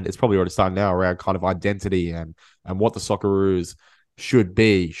 And it's probably already starting now around kind of identity and what the Socceroos should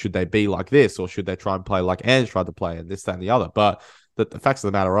be. Should they be like this, or should they try and play like Ange tried to play, and this, that, and the other? But the facts of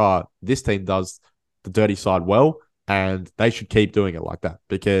the matter are, this team does the dirty side well, and they should keep doing it like that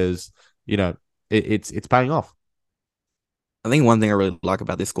because it's paying off. I think one thing I really like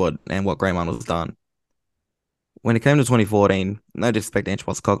about this squad and what Graham Arnold's done, when it came to 2014, no disrespect to Ange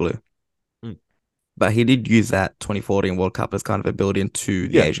Postecoglou, Mm. but he did use that 2014 World Cup as kind of a build into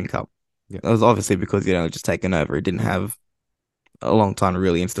the Yeah. Asian Cup. Yeah. It was obviously because, just taken over. It didn't have a long time to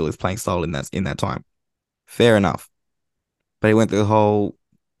really instill his playing style in that time. Fair enough. But he went through the whole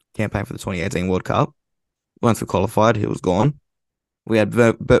campaign for the 2018 World Cup. Once we qualified, he was gone. We had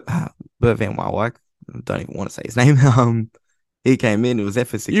Bert Van Marwijk. I don't even want to say his name. He came in. It was there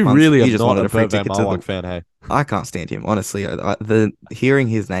for 6 You months. really He are just not wanted a a free Bert Van ticket to Marwijk the. fan, hey? I can't stand him, honestly. The hearing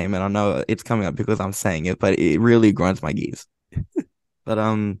his name, and I know it's coming up because I'm saying it, but it really grinds my gears. But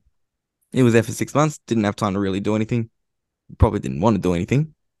he was there for 6 months. Didn't have time to really do anything. Probably didn't want to do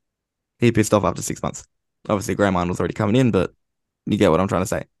anything. He pissed off after 6 months. Obviously, Graham Arnold's already coming in, but you get what I'm trying to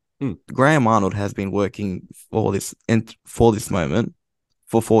say. Mm. Graham Arnold has been working for this moment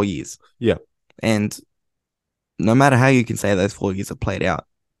for 4 years. Yeah. And no matter how you can say those 4 years have played out,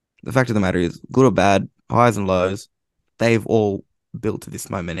 the fact of the matter is, good or bad, highs and lows, they've all built to this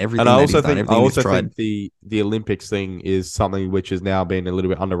moment. Everything And I that also he's done, think everything he's tried. the Olympics thing is something which is now being a little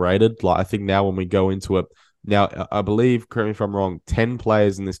bit underrated. Like, I think now when we go into it, now I believe, correct me if I'm wrong, 10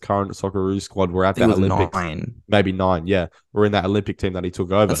 players in this current Socceroos squad were I at think that it was Olympics. 9. Maybe 9, yeah. We're in that Olympic team that he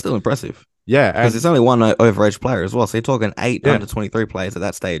took over. That's still impressive. Yeah, Because and it's only one overage player as well. So you're talking 8 Yeah. under 23 players at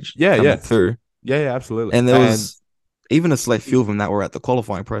that stage Yeah, coming yeah. through. yeah, absolutely. And there was even a select few of them that were at the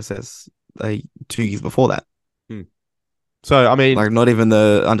qualifying process 2 years before that. So I mean, Like not even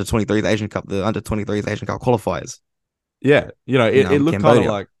the under 23s Asian Cup, the under 23s Asian Cup qualifiers. yeah, it looked kind of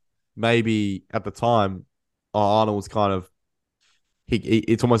Cambodia. like maybe at the time Arnold was kind of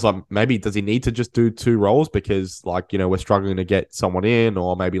it's almost like maybe does he need to just do 2 roles because we're struggling to get someone in,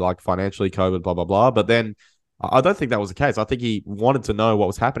 or maybe like financially COVID, blah blah blah. But then I don't think that was the case. I think he wanted to know what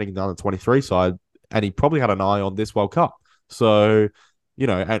was happening in the under 23 side, and he probably had an eye on this World Cup. So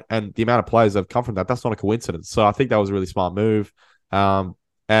and the amount of players that have come from that's not a coincidence. So I think that was a really smart move.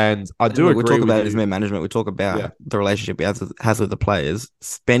 And I do agree. We talk with about you. his man management. We talk about Yeah. the relationship he has with the players.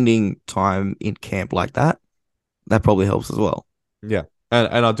 Spending time in camp like that probably helps as well. Yeah,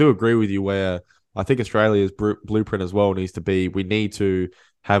 and I do agree with you where I think Australia's blueprint as well needs to be, we need to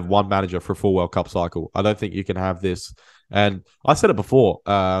have one manager for a full World Cup cycle. I don't think you can have this. And I said it before.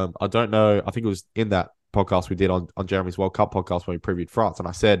 I don't know. I think it was in that podcast we did on Jeremy's World Cup podcast when we previewed France. And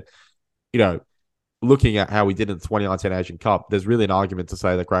I said, looking at how we did in the 2019 Asian Cup, there's really an argument to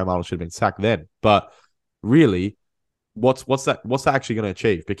say that Graham Arnold should have been sacked then. But really, what's that actually going to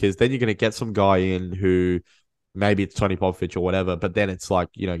achieve? Because then you're going to get some guy in who maybe it's Tony Popovich or whatever, but then it's like,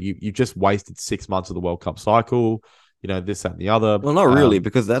 you just wasted 6 months of the World Cup cycle, this, that, and the other. Well, not really,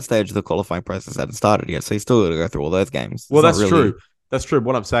 because that stage of the qualifying process hadn't started yet, so you still got to go through all those games. Well, It's that's not really... true. That's true.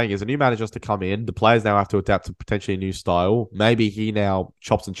 What I'm saying is a new manager has to come in. The players now have to adapt to potentially a new style. Maybe he now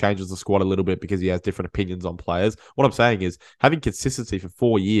chops and changes the squad a little bit because he has different opinions on players. What I'm saying is having consistency for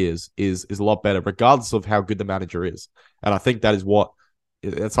 4 years is a lot better, regardless of how good the manager is. And I think that's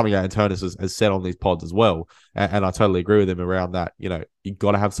something that Antonis has said on these pods as well. And I totally agree with him around that. You've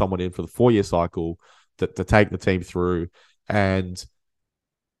got to have someone in for the 4-year cycle to take the team through. And,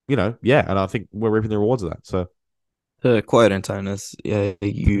 yeah, and I think we're reaping the rewards of that. So, To quote Antonis, yeah,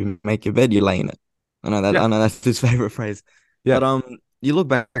 you make your bed, you lay in it. I know that. yeah, I know that's his favorite phrase. yeah. But you look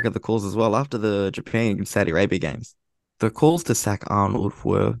back at the calls as well after the Japan and Saudi Arabia games. The calls to sack Arnold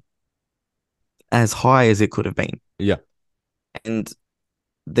were as high as it could have been, Yeah. and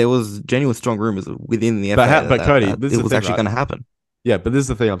there was genuine strong rumors within the But FA but Cody, that this it is the was thing, actually right? going to happen. Yeah, but this is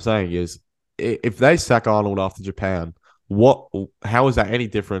the thing I'm saying is if they sack Arnold after Japan, how is that any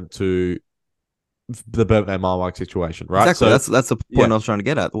different to the Bert Van Marwijk situation, right? Exactly. So That's the yeah, point I was trying to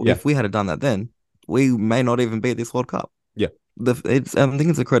get at. yeah, If we had done that then, we may not even be at this World Cup. yeah, I think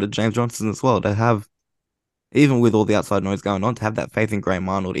it's a credit to James Johnson as well to have, even with all the outside noise going on, to have that faith in Graham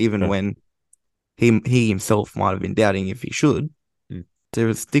Arnold, even yeah. when he himself might have been doubting if he should, Mm.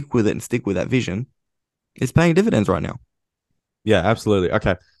 to stick with it and stick with that vision. It's paying dividends right now. Yeah, absolutely.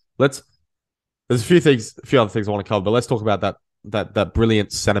 Okay, there's a few other things I want to cover, but let's talk about that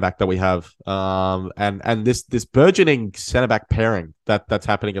brilliant centre back that we have, and this burgeoning centre back pairing that's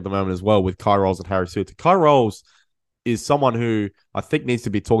happening at the moment as well with Kai Rolls and Harry Souttar. Kai Rolls is someone who I think needs to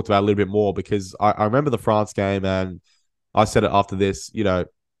be talked about a little bit more because I remember the France game and I said it after this,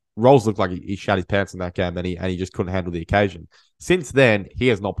 Rolls looked like he shat his pants in that game and he just couldn't handle the occasion. Since then, he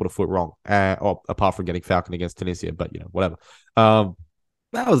has not put a foot wrong, or apart from getting Falcon against Tunisia, but whatever.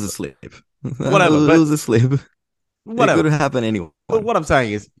 That was a slip. Whatever, It but was a slip. It whatever. could have happened anyone. But what I'm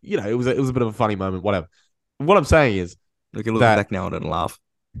saying is, it was a bit of a funny moment, whatever. What I'm saying is We can look that back now and laugh.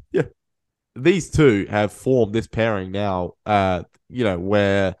 yeah, these two have formed this pairing now,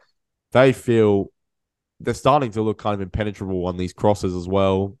 where they feel they're starting to look kind of impenetrable on these crosses as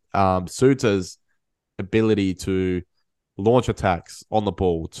well. Souttar's ability to launch attacks on the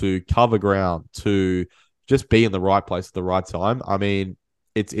ball, to cover ground, to just be in the right place at the right time. I mean,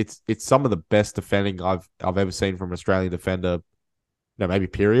 it's some of the best defending I've ever seen from an Australian defender, maybe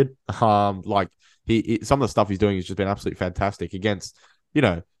period. Like some of the stuff he's doing has just been absolutely fantastic against,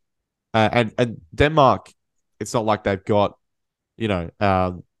 and Denmark. It's not like they've got,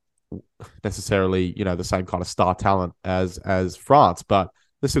 necessarily, the same kind of star talent as France, but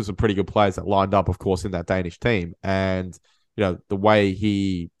this is some pretty good players that lined up, of course, in that Danish team. And, the way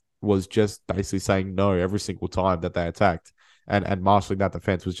he was just basically saying no every single time that they attacked and marshalling that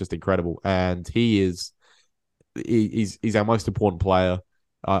defense was just incredible. And he's our most important player.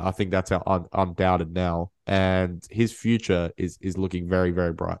 I think that's undoubted now. And his future is looking very,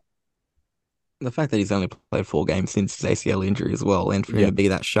 very bright. The fact that he's only played 4 games since his ACL injury as well, and for him Yeah. to be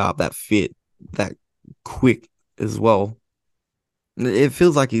that sharp, that fit, that quick as well, it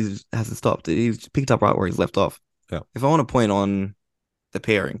feels like he hasn't stopped. He's picked up right where he's left off. Yeah. If I want to point on the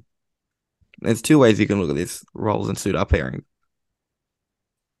pairing, there's 2 ways you can look at this Rolls and Souttar pairing.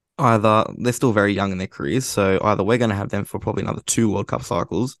 Either they're still very young in their careers, so either we're going to have them for probably another 2 World Cup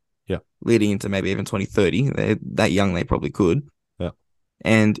cycles, leading into maybe even 2030. They're that young, they probably could. Yeah.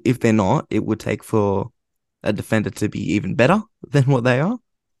 And if they're not, it would take for a defender to be even better than what they are.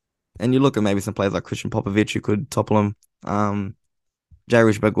 And you look at maybe some players like Christian Popovich who could topple them.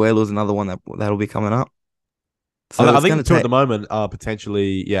 Jairus Baguelo is another one that'll be coming up. So I think the two at the moment are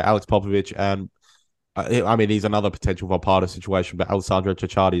potentially, Alex Popovich and I mean he's another potential Valpardo situation, but Alessandro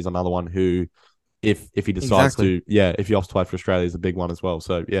Ceccardi is another one who, if he decides to, if he opts to play for Australia, is a big one as well.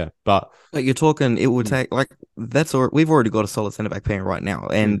 So but you're talking, it would take we've already got a solid centre back pairing right now,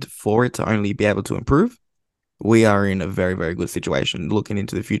 and for it to only be able to improve, we are in a very, very good situation looking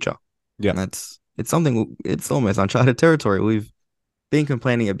into the future. Yeah, and it's almost uncharted territory. We've been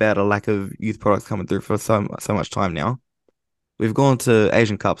complaining about a lack of youth products coming through for so much time now. We've gone to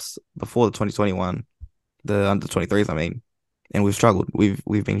Asian Cups before the 2021, the under 23s, I mean, and we've struggled.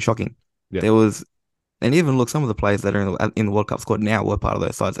 We've been shocking. Yeah. There was, and even look, some of the players that are in the World Cup squad now were part of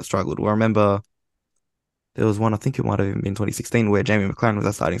those sides that struggled. Well, I remember there was one, I think it might have even been 2016, where Jamie McLaren was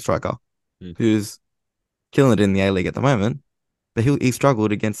our starting striker, who's killing it in the A-League at the moment. but he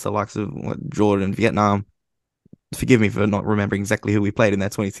struggled against the likes of Jordan, Vietnam. Forgive me for not remembering exactly who we played in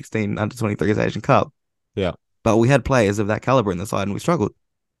that 2016 under-23s Asian Cup, Yeah. but we had players of that caliber in the side, and we struggled.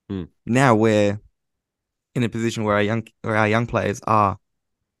 Mm. Now we're in a position where our young players are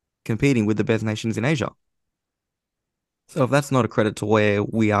competing with the best nations in Asia. So if that's not a credit to where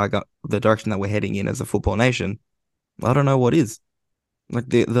we are, the direction that we're heading in as a football nation, I don't know what is. Like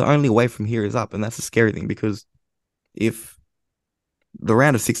the only way from here is up, and that's a scary thing because if the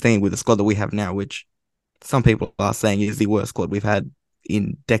round of 16 with the squad that we have now, which some people are saying is the worst squad we've had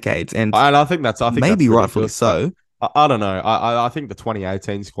in decades, and And I think that's maybe rightfully ridiculous. so. I don't know. I think the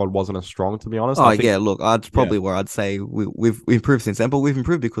 2018 squad wasn't as strong, to be honest. Oh I think yeah, look, I'd yeah, probably where I'd say we've improved since then, but we've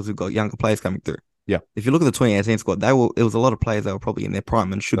improved because we've got younger players coming through. yeah, If you look at the 2018 squad, it was a lot of players that were probably in their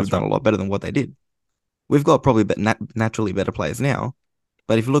prime and should have that's done right. a lot better than what they did. We've got probably naturally better players now,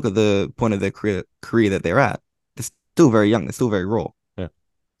 but if you look at the point of their career that they're at, they're still very young. They're still very raw. Yeah.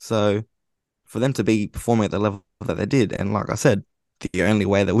 So for them to be performing at the level that they did, and like I said, the only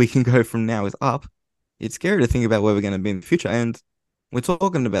way that we can go from now is up. It's scary to think about where we're going to be in the future. And we're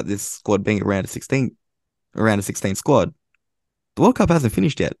talking about this squad being around a 16 squad. The World Cup hasn't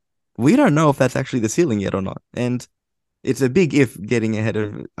finished yet. We don't know if that's actually the ceiling yet or not. And it's a big if getting ahead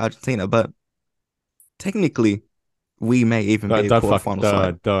of Argentina, but technically, we may even be a quarterfinal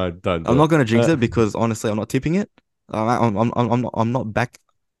side. Don't I'm do not it. going to jinx it because honestly, I'm not tipping it. I'm not back.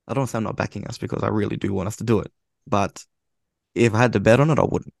 I don't say I'm not backing us because I really do want us to do it. But if I had to bet on it, I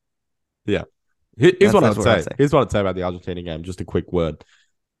wouldn't. Yeah. Here's That's what that's I'd what I'd say. say. Here's what I'd say about the Argentina game. Just a quick word.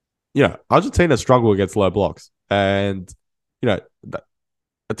 Argentina struggle against low blocks, and you know,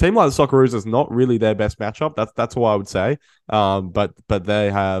 a team like the Socceroos is not really their best matchup. That's what I would say. But they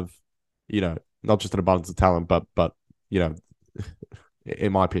have, not just an abundance of talent, but you know,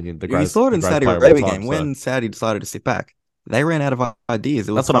 in my opinion, the You greatest saw it the in greatest Saudi player of all Arabia time. game So when Saudi decided to sit back. They ran out of ideas.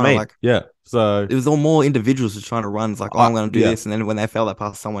 It was that's what I kind of mean. like Yeah. So it was all more individuals just trying to run. It's like, oh, I'm going to do yeah, this, and then when they fail, that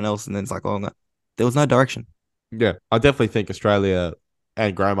pass someone else, and then it's like, oh, no. There was no direction. yeah. I definitely think Australia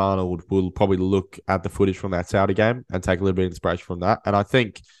and Graham Arnold will probably look at the footage from that Saudi game and take a little bit of inspiration from that. And I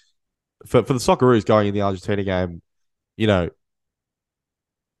think for the Socceroos going in the Argentina game, you know,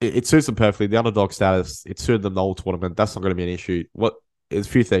 it suits them perfectly. The underdog status, it suited them the whole tournament. That's not going to be an issue. There's a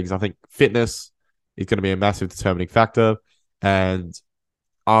few things. I think fitness is going to be a massive determining factor. And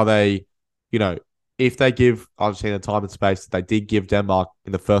are they, you know, if they give Argentina time and space that they did give Denmark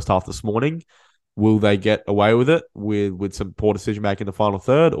in the first half this morning, will they get away with it with some poor decision making in the final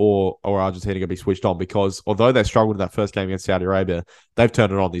third, or Argentina going to be switched on? Because although they struggled in that first game against Saudi Arabia, they've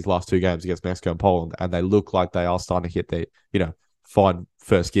turned it on these last two games against Mexico and Poland, and they look like they are starting to hit their, fine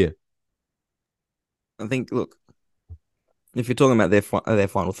first gear. I think, look, if you're talking about their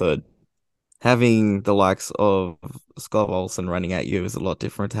final third, having the likes of Scott Olsen running at you is a lot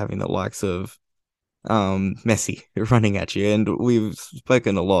different to having the likes of Messi running at you. And we've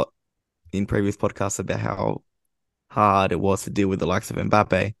spoken a lot in previous podcasts about how hard it was to deal with the likes of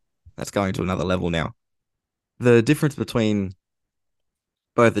Mbappe. That's going to another level now. The difference between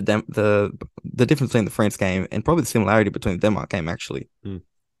both the difference between the France game and probably the similarity between the Denmark game actually. Mm.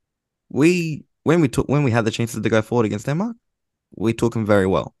 When we had the chances to go forward against Denmark, we took them very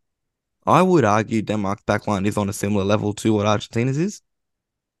well. I would argue Denmark's backline is on a similar level to what Argentina's is.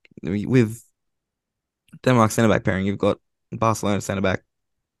 With Denmark's centre back pairing, you've got Barcelona centre back,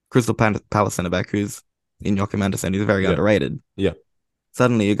 Crystal Palace centre back, who's in Joachim Andersen, who's very underrated. Yeah.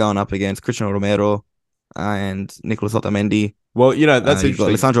 Suddenly you're going up against Cristiano Romero and Nicolas Otamendi. Well, that's You've got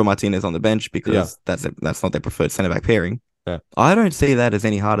interesting. Lisandro Martinez on the bench because that's not their preferred centre back pairing. Yeah. I don't see that as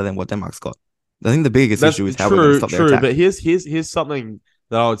any harder than what Denmark's got. I think the biggest That's issue is how we're going to stop their attack. But here's something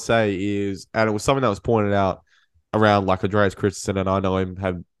that I would say is, and it was something that was pointed out around like Andreas Christensen, and I know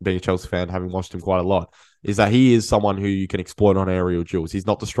him being a Chelsea fan, having watched him quite a lot, is that he is someone who you can exploit on aerial duels. He's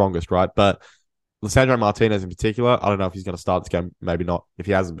not the strongest, right? But Lisandro Martinez in particular, I don't know if he's going to start this game, maybe not, if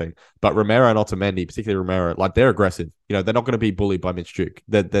he hasn't been. But Romero and Otamendi, particularly Romero, like they're aggressive. They're not going to be bullied by Mitch Duke.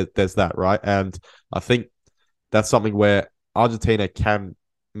 There's that, right? And I think that's something where Argentina can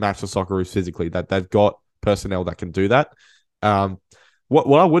match the Socceroos physically, that they've got personnel that can do that.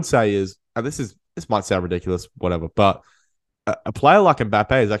 What I would say is, and this might sound ridiculous, whatever, but a player like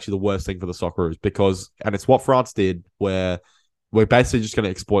Mbappe is actually the worst thing for the Socceroos and it's what France did, where we're basically just going to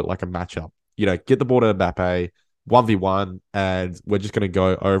exploit like a matchup. Get the ball to Mbappe, 1v1, and we're just going to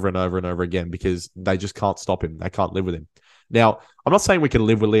go over and over and over again because they just can't stop him. They can't live with him. Now, I'm not saying we can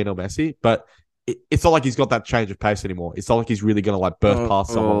live with Lionel Messi, but it's not like he's got that change of pace anymore. It's not like he's really going to like burst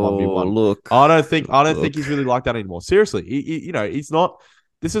past someone 1v1. Look, I don't think he's really like that anymore. Seriously, he's not.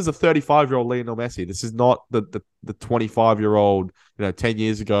 this is a 35-year-old Lionel Messi. This is not the 25-year-old, 10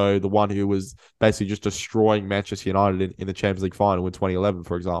 years ago, the one who was basically just destroying Manchester United in the Champions League final in 2011,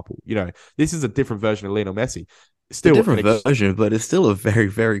 for example. This is a different version of Lionel Messi. It's a Still different version, but it's still a very,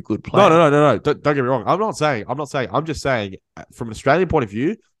 very good no, player. no, no, no, no. Don't get me wrong. I'm just saying, from an Australian point of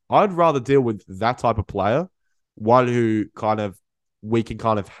view, I'd rather deal with that type of player, one who we can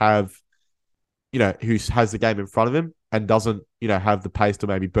kind of have, who has the game in front of him and doesn't, have the pace to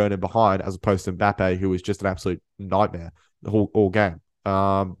maybe burn him behind, as opposed to Mbappe, who is just an absolute nightmare the whole game.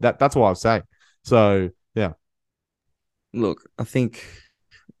 That's what I was saying. So yeah, Look, I think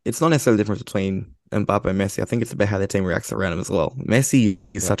it's not necessarily the difference between Mbappe and Messi. I think it's about how their team reacts around him as well. Messi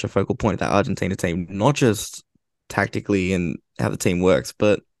is yeah, such a focal point of that Argentina team, not just tactically and how the team works,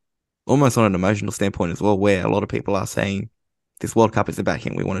 but almost on an emotional standpoint as well, where a lot of people are saying this World Cup is about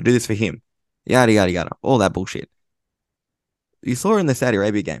him. We want to do this for him. Yada, yada, yada. All that bullshit. You saw in the Saudi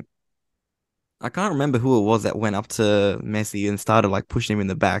Arabia game. I can't remember who it was that went up to Messi and started like pushing him in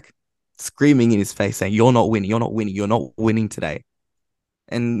the back, screaming in his face, saying, "You're not winning. You're not winning. You're not winning today."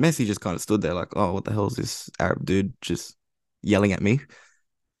 And Messi just kind of stood there like, "Oh, what the hell is this Arab dude just yelling at me?"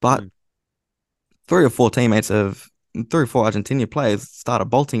 But mm, three or four Argentina players started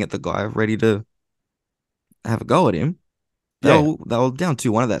bolting at the guy, ready to have a go at him. yeah, They were down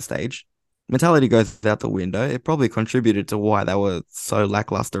 2-1 at that stage. Mentality goes out the window. It probably contributed to why they were so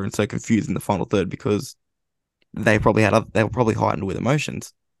lackluster and so confused in the final third, because they were probably heightened with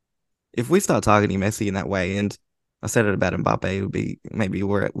emotions. If we start targeting Messi in that way, and I said it about Mbappe, it would be maybe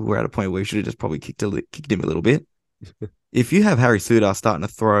we're at a point where we should have just probably kicked him a little bit. If you have Harry Souttar starting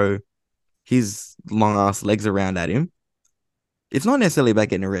to throw his long ass legs around at him, it's not necessarily about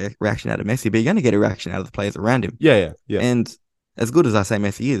getting a reaction out of Messi, but you're going to get a reaction out of the players around him. yeah, yeah, yeah, And as good as I say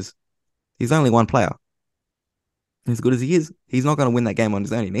Messi is, he's only one player. As good as he is, he's not going to win that game on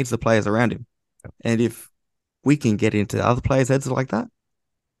his own. He needs the players around him. And if we can get into other players' heads like that,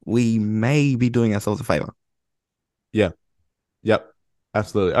 we may be doing ourselves a favor. yeah, yep,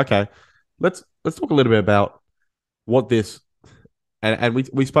 absolutely. Okay, let's talk a little bit about what this and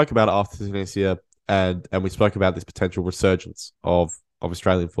we spoke about it after Tunisia, and we spoke about this potential resurgence of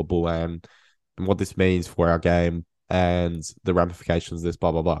Australian football and what this means for our game and the ramifications of this,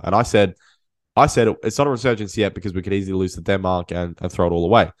 blah blah blah. And I said it's not a resurgence yet because we could easily lose to Denmark and throw it all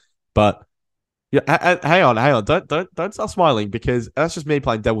away. But yeah, hang on, don't start smiling, because that's just me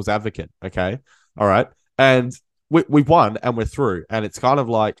playing devil's advocate. Okay, all right, and we've won and we're through, and it's kind of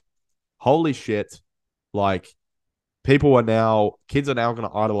like, holy shit, like kids are now going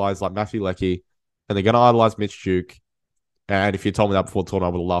to idolize like Matthew Leckie, and they're going to idolize Mitch Duke. And if you told me that before the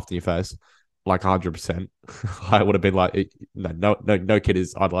tournament, I would have laughed in your face, like 100%. I would have been like, no kid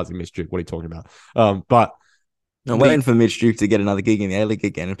is idolizing Mitch Duke. What are you talking about? But I'm the waiting for Mitch Duke to get another gig in the A-League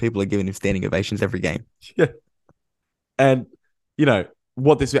again, and people are giving him standing ovations every game. yeah, and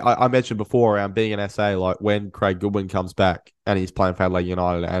what this I mentioned before around being an SA, like when Craig Goodwin comes back and he's playing for Adelaide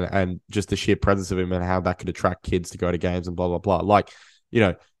United, and just the sheer presence of him and how that could attract kids to go to games and blah blah blah. Like,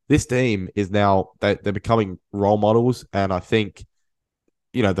 this team is now they're becoming role models, and I think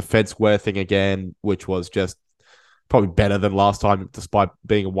the Fed Square thing again, which was just probably better than last time, despite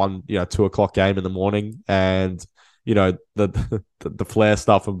being a 2 o'clock game in the morning, and the flare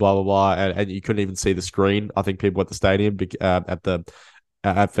stuff and blah blah blah, and you couldn't even see the screen. I think people at the stadium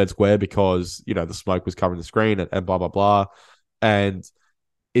at Fed Square, because the smoke was covering the screen, and blah blah blah, and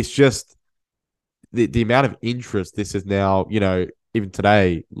it's just the amount of interest this is now. Even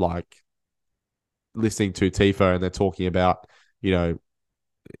today, like listening to Tifo, and they're talking about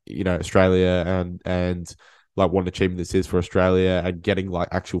Australia and like what an achievement this is for Australia, and getting like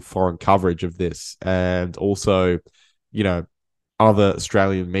actual foreign coverage of this, and also other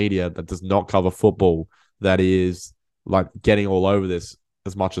Australian media that does not cover football, that is like getting all over this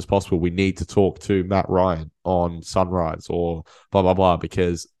as much as possible. We need to talk to Matt Ryan on Sunrise or blah blah blah,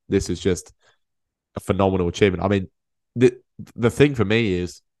 because this is just a phenomenal achievement. I mean, the thing for me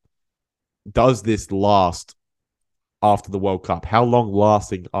is, does this last after the World Cup? How long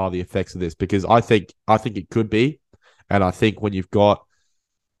lasting are the effects of this? Because I think it could be, and I think when you've got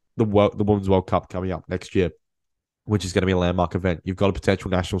the Women's World Cup coming up next year, which is going to be a landmark event, you've got a potential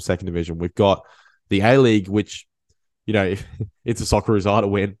national second division. We've got the A League, which if it's a Socceroos are to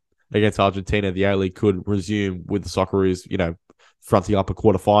win against Argentina, the A League could resume with the Socceroos, fronting up a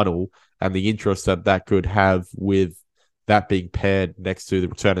quarterfinal, and the interest that could have with that being paired next to the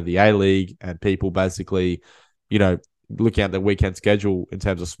return of the A League, and people basically, looking at the weekend schedule in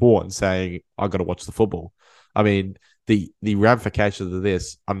terms of sport and saying, I got to watch the football. I mean, the ramifications of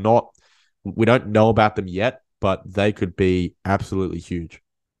this we don't know about them yet, but they could be absolutely huge.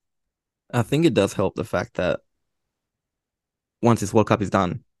 I think it does help the fact that once this World Cup is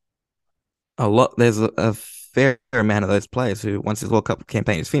done, there's a fair amount of those players who, once this World Cup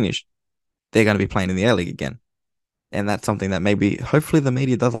campaign is finished, they're going to be playing in the A League again. And that's something that maybe, hopefully, the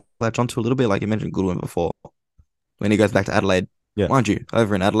media does latch onto a little bit, like you mentioned Goodwin before. When he goes back to Adelaide, Yeah, mind you,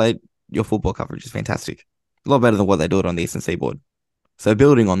 over in Adelaide, your football coverage is fantastic. A lot better than what they do it on the Eastern Seaboard. So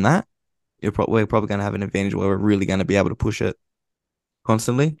building on that, we're probably going to have an advantage where we're really going to be able to push it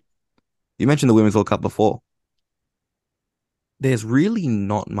constantly. You mentioned the Women's World Cup before. There's really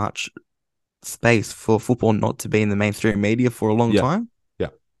not much space for football not to be in the mainstream media for a long yeah, time. yeah,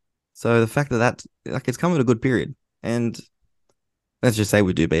 So the fact that like it's come at a good period, and let's just say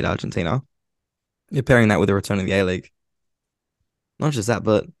we do beat Argentina. You're pairing that with the return of the A League. Not just that,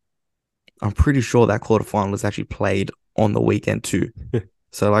 but I'm pretty sure that quarterfinal is actually played on the weekend too.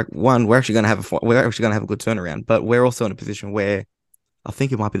 So like one, we're actually gonna have a good turnaround, but we're also in a position where I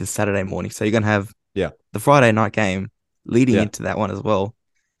think it might be the Saturday morning. So you're gonna have yeah, the Friday night game leading yeah, into that one as well.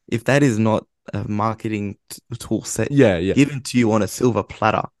 If that is not a marketing tool set yeah, yeah, given to you on a silver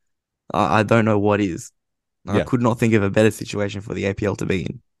platter, I don't know what is. I yeah. could not think of a better situation for the APL to be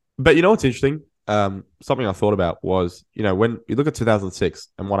in. But you know what's interesting? Something I thought about was, when you look at 2006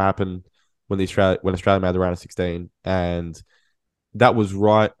 and what happened when Australia made the round of 16, and that was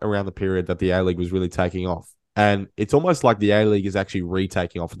right around the period that the A League was really taking off. And it's almost like the A League is actually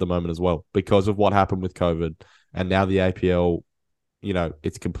retaking off at the moment as well because of what happened with COVID. And now the APL,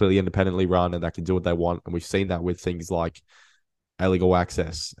 it's completely independently run and they can do what they want. And we've seen that with things like A League All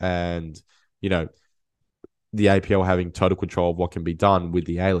Access and, you know, the APL having total control of what can be done with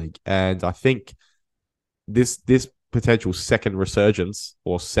the A League. And I think this potential second resurgence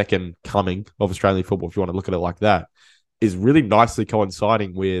or second coming of Australian football, if you want to look at it like that, is really nicely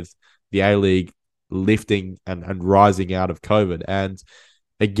coinciding with the A League lifting and rising out of COVID. And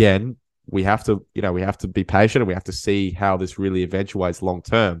again, we have to be patient and we have to see how this really eventuates long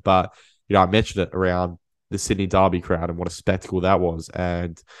term. But I mentioned it around the Sydney Derby crowd and what a spectacle that was.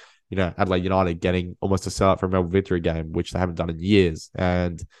 And Adelaide United getting almost a sellout for a Melbourne Victory game, which they haven't done in years.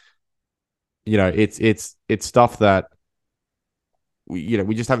 And it's stuff that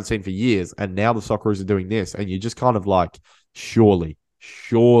we just haven't seen for years. And now the Socceroos are doing this, and you're just kind of like, surely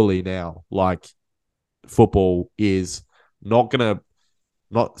now, like, football is not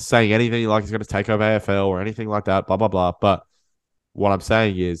saying anything like it's gonna take over AFL or anything like that, blah blah blah. But what I'm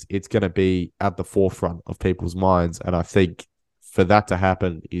saying is it's gonna be at the forefront of people's minds, and I think for that to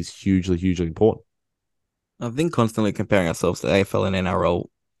happen is hugely, hugely important. I think constantly comparing ourselves to AFL and NRL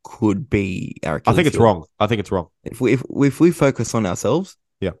could be our I think Achilles it's heel. wrong. I think it's wrong. If we focus on ourselves,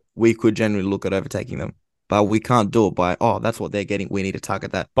 Yeah. we could generally look at overtaking them. But we can't do it by, that's what they're getting. We need to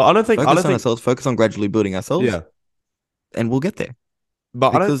target that. But I Focus don't on think, ourselves, focus on gradually building ourselves, yeah. and we'll get there.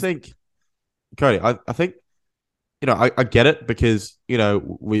 But I don't Because think, Cody, I think, I get it because,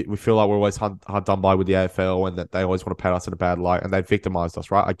 we feel like we're always hard done by with the AFL and that they always want to paint us in a bad light and they victimized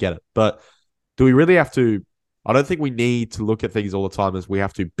us, right? I get it. But do we really have to? I don't think we need to look at things all the time as we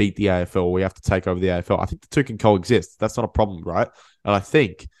have to beat the AFL, we have to take over the AFL. I think the two can coexist. That's not a problem, right? And I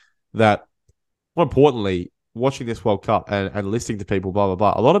think that more importantly, watching this World Cup and listening to people, blah, blah,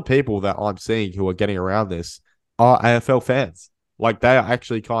 blah, a lot of people that I'm seeing who are getting around this are AFL fans. Like they are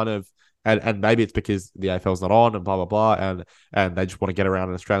actually kind of, and maybe it's because the AFL's not on and blah, blah, blah, and they just want to get around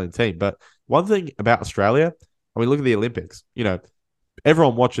an Australian team. But one thing about Australia, I mean, look at the Olympics.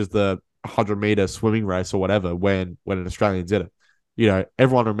 Everyone watches the 100-meter swimming race or whatever when an Australian did it.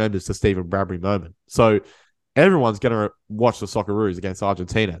 Everyone remembers the Stephen Bradbury moment. So everyone's going to watch the Socceroos against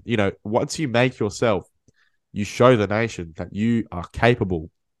Argentina. Once you make yourself, you show the nation that you are capable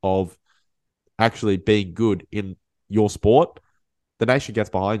of actually being good in your sport, the nation gets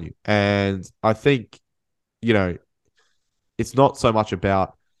behind you. And I think, you know, it's not so much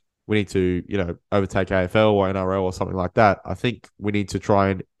about we need to, overtake AFL or NRL or something like that. I think we need to try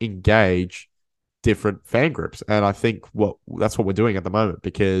and engage different fan groups. And I think that's what we're doing at the moment,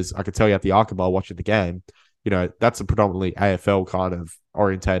 because I could tell you at the Archibald watching the game, that's a predominantly AFL kind of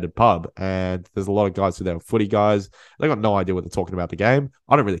orientated pub. And there's a lot of guys who are footy guys. They got no idea what they're talking about the game.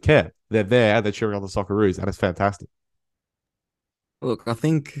 I don't really care. They're there and they're cheering on the Socceroos, and it's fantastic. look, I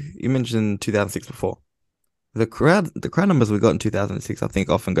think you mentioned 2006 before. The crowd numbers we got in 2006, I think,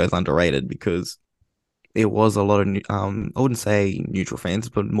 often goes underrated because it was a lot of I wouldn't say neutral fans,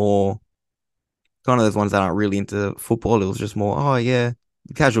 but more kind of those ones that aren't really into football. It was just more, oh yeah,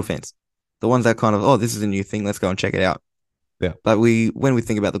 casual fans, the ones that kind of, oh, this is a new thing, let's go and check it out. Yeah. But when we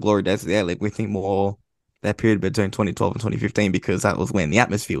think about the glory days of the A League, we think more that period between 2012 and 2015 because that was when the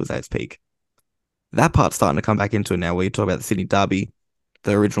atmosphere was at its peak. That part's starting to come back into it now, where you talk about the Sydney Derby.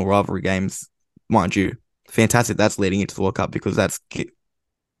 the original rivalry games, mind you. Fantastic that's leading into the World Cup because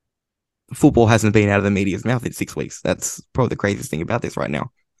football hasn't been out of the media's mouth in 6 weeks. That's probably the craziest thing about this right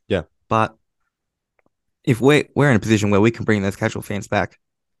now. Yeah. But if we're in a position where we can bring those casual fans back,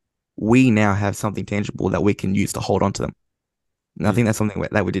 we now have something tangible that we can use to hold on to them. And I think that's something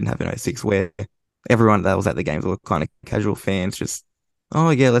that we didn't have in 06, where everyone that was at the games were kind of casual fans, just,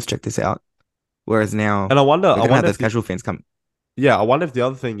 oh yeah, let's check this out. Whereas now, And I wonder have those if casual fans come. Yeah, I wonder if the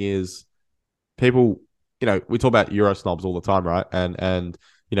other thing is people, we talk about Euro snobs all the time, right? And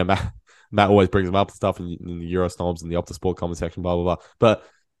Matt always brings them up and stuff in the Euro snobs and the Opta Sport comment section, blah, blah, blah. But,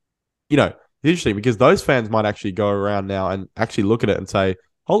 it's interesting because those fans might actually go around now and actually look at it and say,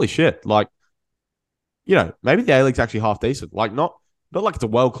 holy shit, like, maybe the A-League's actually half decent. Like, not like it's a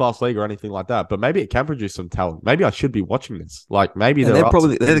world-class league or anything like that, but maybe it can produce some talent. Maybe I should be watching this. Like, maybe they're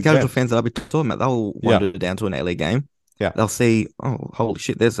the casual fans. fans that I'll be talking about. They'll wander down to an A-League game. Yeah. They'll see, oh, holy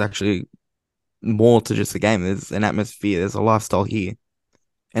shit, there's actually more to just a game. There's an atmosphere. There's a lifestyle here.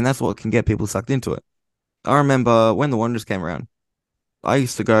 And that's what can get people sucked into it. I remember when the Wanderers came around, I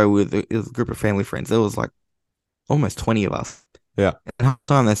used to go with a group of family friends. There was like almost 20 of us. Yeah. And half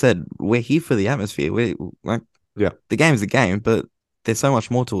the time they said, we're here for the atmosphere. We're like, the game's a game, but there's so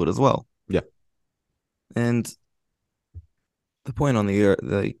much more to it as well. Yeah. And the point on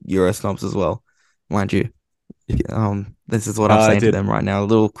the Euro snobs as well, mind you, this is what I'm saying to them right now. A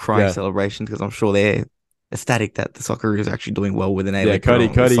little crying celebration because I'm sure they're ecstatic that the Socceroos is actually doing well with an A-League. Cody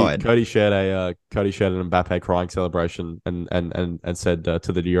shared an Mbappe crying celebration and said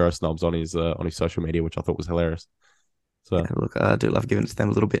to the Euro snobs on his social media, which I thought was hilarious. So look, I do love giving it to them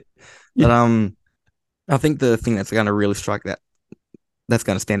a little bit, but I think the thing that's going to really strike that's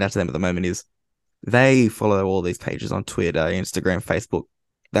going to stand out to them at the moment is they follow all these pages on Twitter, Instagram, Facebook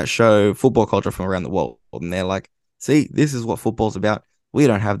that show football culture from around the world, and they're like, see, this is what football's about. We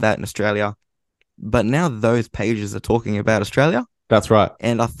don't have that in Australia. But now those pages are talking about Australia. That's right.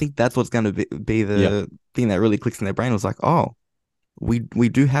 And I think that's what's going to be the thing that really clicks in their brain. Was like, oh, we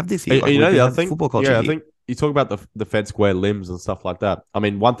do have this here. Like, the other thing, football culture. I think you talk about the Fed Square limbs and stuff like that. I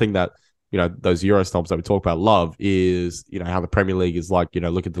mean, one thing that those Euro snobs that we talk about love is how the Premier League is like.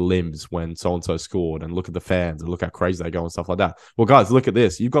 Look at the limbs when so and so scored, and look at the fans, and look how crazy they go and stuff like that. Well, guys, look at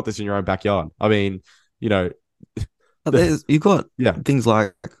this. You've got this in your own backyard. I mean, you've got things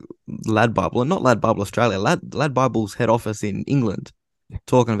like Lad Bible, and not Lad Bible Australia, Lad Bible's head office in England,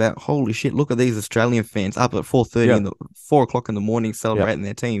 talking about, holy shit, look at these Australian fans up at 4:30 4 o'clock in the morning celebrating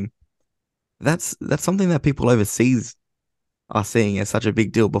their team. That's something that people overseas are seeing as such a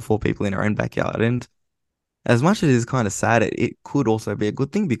big deal before people in our own backyard. And as much as it is kind of sad, it could also be a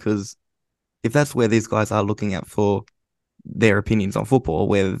good thing, because if that's where these guys are looking at for their opinions on football,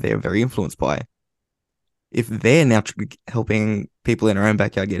 where they're very influenced by, if they're now helping people in our own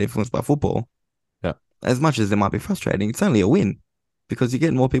backyard get influenced by football, as much as it might be frustrating, it's only a win, because you're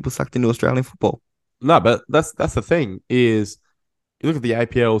getting more people sucked into Australian football. No, but that's the thing is, you look at the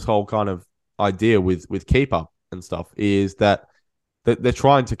APL's whole kind of idea with keeper and stuff, is that they're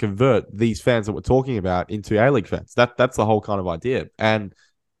trying to convert these fans that we're talking about into A-League fans. That's the whole kind of idea. And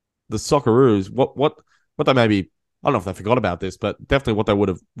the Socceroos, what they maybe, I don't know if they forgot about this, but definitely what they would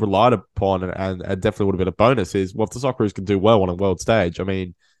have relied upon and definitely would have been a bonus is, well, if the Socceroos can do well on a world stage, I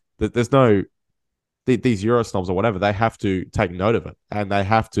mean, there's no, these Euro snobs or whatever, they have to take note of it, and they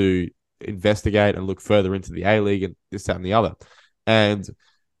have to investigate and look further into the A-League and this, that, and the other. And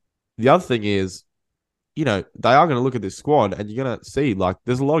the other thing is, they are going to look at this squad, and you're going to see, like,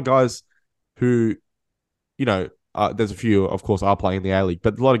 there's a lot of guys who, there's a few, of course, are playing in the A-League,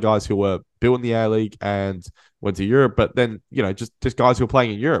 but a lot of guys who were built in the A-League and went to Europe, but then, just guys who are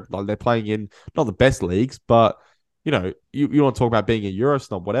playing in Europe. Like, they're playing in not the best leagues, but, you want to talk about being a Euro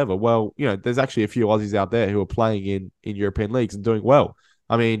snob, whatever. Well, there's actually a few Aussies out there who are playing in European leagues and doing well.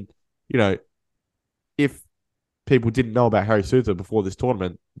 I mean, if people didn't know about Harry Suter before this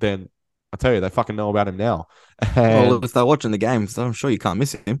tournament, then I tell you, they fucking know about him now. Well, if they're watching the games, I'm sure you can't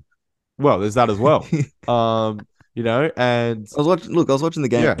miss him. Well, there's that as well. And I was watching the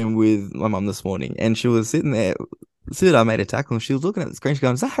game with my mum this morning, and she was sitting there. Suter made a tackle, and she was looking at the screen. She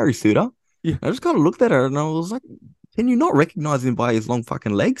goes, "Is that Harry Suter?" Yeah. I just kind of looked at her, and I was like, "Can you not recognize him by his long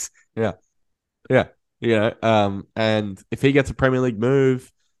fucking legs?" Yeah. And if he gets a Premier League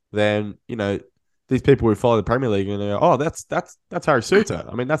move, then these people who follow the Premier League and they go, "Oh, that's Harry Suter."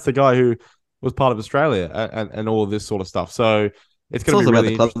 I mean, that's the guy who was part of Australia and all of this sort of stuff. So it's going to be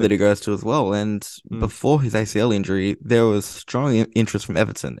really about the club that he goes to as well. And before his ACL injury, there was strong interest from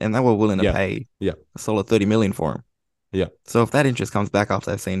Everton, and they were willing to pay a solid 30 million for him. Yeah. So if that interest comes back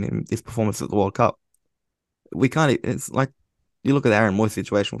after they've seen his performance at the World Cup, it's like you look at the Aaron Moy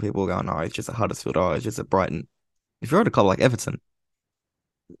situation where people are going, oh, it's just at Huddersfield, oh, it's just at Brighton. If you're at a club like Everton,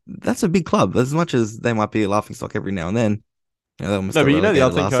 that's a big club. As much as they might be a laughing stock every now and then, they almost No, got but you know the relegated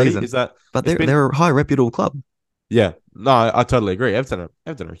other thing, last Cody, season. is that But it's been they're a high reputable club. yeah. No, I totally agree. Everton are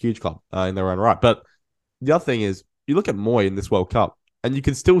a huge club in their own right. But the other thing is, you look at Moy in this World Cup, and you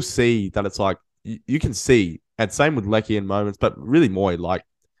can still see that it's like you can see, and same with Lecky in moments, but really Moy, like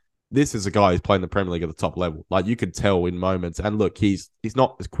this is a guy who's playing the Premier League at the top level. Like you could tell in moments. And look, he's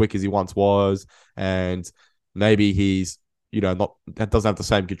not as quick as he once was, and maybe he's not doesn't have the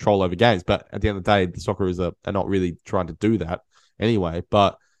same control over games. But at the end of the day, the Socceroos are not really trying to do that anyway.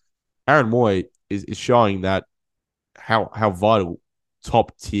 But Aaron Moy is showing that how vital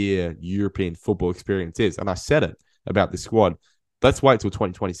top tier European football experience is. And I said it about this squad. Let's wait till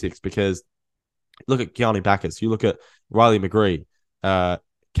 2026 because look at Gianni Bacchus, you look at Riley McGree,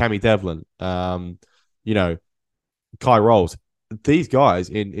 Cammy Devlin, Kai Rolls. These guys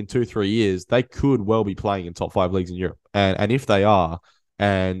in 2-3 years, they could well be playing in top 5 leagues in Europe. And if they are,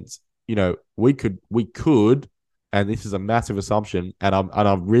 and we could, and this is a massive assumption, and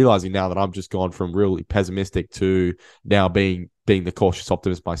I'm realizing now that I'm just gone from really pessimistic to now being the cautious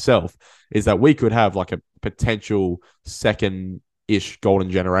optimist myself, is that we could have like a potential second-ish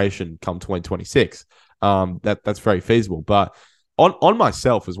golden generation come 2026. That's very feasible. But on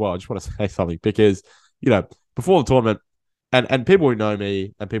myself as well, I just want to say something because, before the tournament, and people who know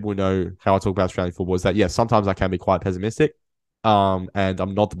me and people who know how I talk about Australian football is that, yes, sometimes I can be quite pessimistic. And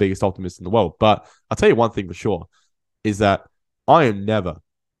I'm not the biggest optimist in the world. But I'll tell you one thing for sure is that I am never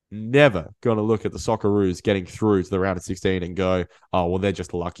going to look at the Socceroos getting through to the round of 16 and go, oh, well, they're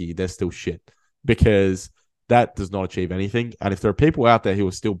just lucky. They're still shit. Because that does not achieve anything. And if there are people out there who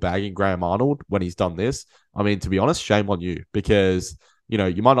are still bagging Graham Arnold when he's done this, I mean, to be honest, shame on you because, you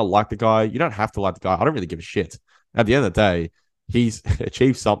might not like the guy. You don't have to like the guy. I don't really give a shit. At the end of the day, he's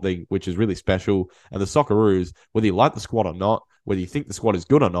achieved something which is really special. And the Socceroos, whether you like the squad or not, whether you think the squad is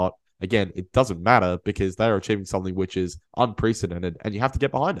good or not, again, it doesn't matter because they are achieving something which is unprecedented and you have to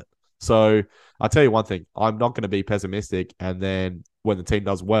get behind it. So I'll tell you one thing, I'm not going to be pessimistic. And then when the team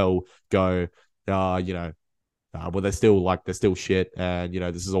does well, go, well, they're still shit. And,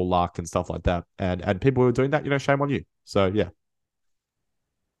 this is all luck and stuff like that. And people who are doing that, shame on you. So, yeah.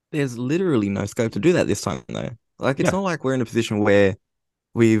 There's literally no scope to do that this time, though. Like, it's Yeah. not like we're in a position where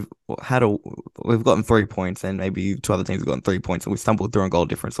we've gotten 3 points and maybe two other teams have gotten 3 points and we stumbled through on goal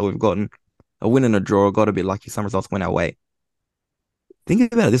difference. So we've gotten a win and a draw, got a bit lucky. Some results went our way.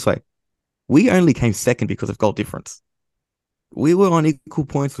 Think about it this way. We only came second because of goal difference. We were on equal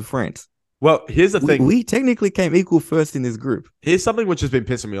points with France. Well, here's the thing. We technically came equal first in this group. Here's something which has been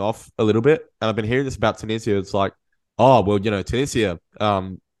pissing me off a little bit. And I've been hearing this about Tunisia. It's like, oh, well, Tunisia,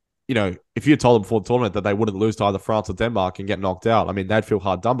 if you had told them before the tournament that they wouldn't lose to either France or Denmark and get knocked out, I mean, they'd feel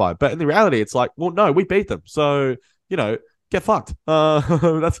hard done by. But in the reality, it's like, well, no, we beat them. So, get fucked.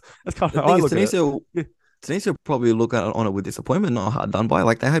 That's kind of how I look at it. Tunisia probably look on it with disappointment, not hard done by.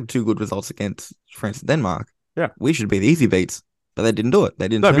 Like, they had 2 good results against France and Denmark. Yeah. We should be the easy beats, but they didn't do it. They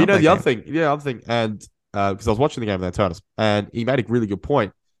didn't. No, but the other thing, and because I was watching the game with Antonis, and he made a really good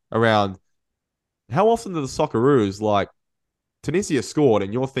point around how often do the Socceroos, like, Tunisia scored,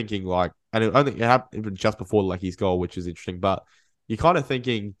 and you're thinking, like, and I think it happened just before Lecky's goal, which is interesting, but you're kind of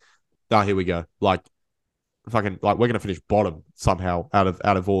thinking, oh, here we go. Like, fucking, like, we're going to finish bottom somehow out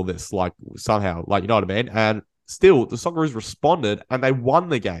of all this, like, somehow, like, you know what I mean? And still, the Socceroos responded, and they won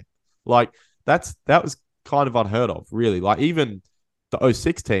the game. Like, that was kind of unheard of, really. Like, even the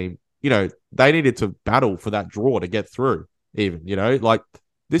 06 team, they needed to battle for that draw to get through, even, like,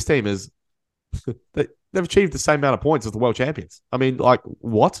 this team is... They've achieved the same amount of points as the world champions. I mean, like,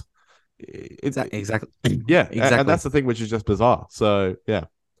 what? Exactly. Yeah, exactly. And that's the thing which is just bizarre. So, yeah.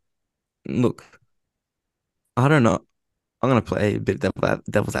 Look, I don't know. I'm going to play a bit of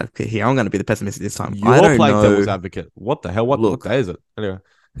devil's advocate here. I'm going to be the pessimist this time. You're playing devil's advocate. What the hell? What day is it? Anyway.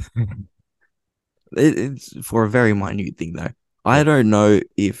 It's for a very minute thing, though. I don't know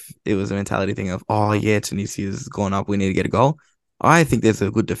if it was a mentality thing of, oh, yeah, Tunisia's gone up. We need to get a goal. I think there's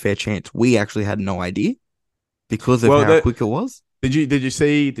a good to fair chance we actually had no idea because of how quick it was. Did you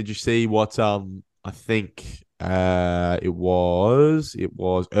see what I think it was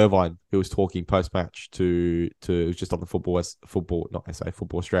Irvine who was talking post match to it was just on the football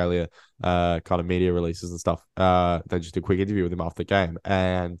Australia kind of media releases and stuff. They just did a quick interview with him after the game,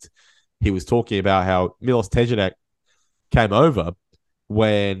 and he was talking about how Milos Tejanek came over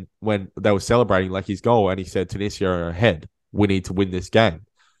when they were celebrating like his goal, and he said Tunisia are ahead. We need to win this game.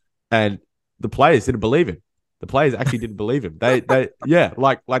 And the players didn't believe him. The players actually didn't believe him. Yeah,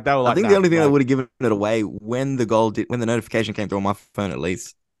 like they were I like, think the nah, only thing that like, would have given it away when the notification came through on my phone, at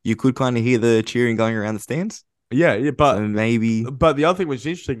least, you could kind of hear the cheering going around the stands. yeah, So maybe but the other thing which is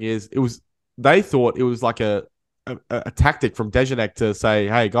interesting is they thought it was like a tactic from Dejanek to say,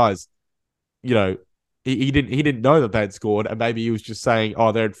 hey guys, you know, he didn't know that they had scored, and maybe he was just saying,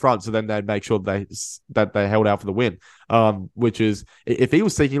 oh, they're in front, so then they'd make sure that they held out for the win. Which is, if he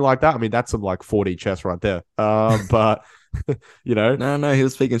was thinking like that, I mean, that's some like 4D chess right there. But you know, no, he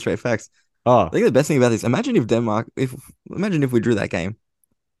was speaking straight facts. I oh think the best thing about this, imagine if we drew that game,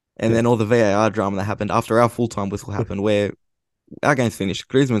 and yeah, then all the VAR drama that happened after our full time whistle happened, where our game's finished,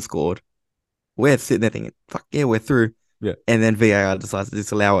 Griezmann scored, we're sitting there thinking, fuck yeah, we're through. yeah, And then VAR decides to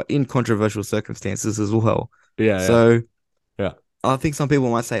disallow it in controversial circumstances as well. yeah, So yeah. I think some people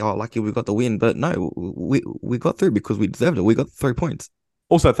might say, "Oh, lucky we got the win," but no, we got through because we deserved it. We got 3 points.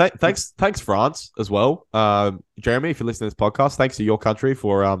 Also, thanks France as well, Jeremy. If you listen to this podcast, thanks to your country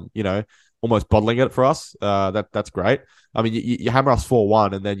for almost bottling it for us. That's great. I mean, you hammer us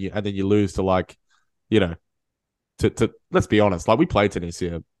 4-1, and then you lose to like, you know, to let's be honest, like we played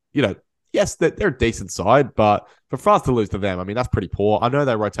Tunisia. You know, yes, they're a decent side, but for France to lose to them, I mean, that's pretty poor. I know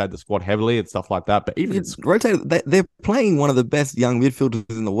they rotate the squad heavily and stuff like that, but even It's rotated. They're playing one of the best young midfielders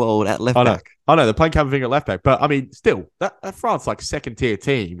in the world at left I know. back. I know they're playing Camavinga at left back, but I mean, still, that France like second tier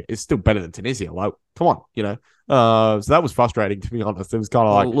team is still better than Tunisia. Like, come on, you know. So that was frustrating to be honest. It was kind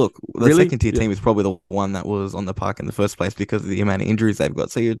of like, Look, the really, second tier yeah, team is probably the one that was on the park in the first place because of the amount of injuries they've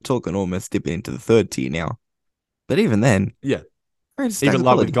got. So you're talking almost dipping into the third tier now. But even then, yeah. we're in stacks Even of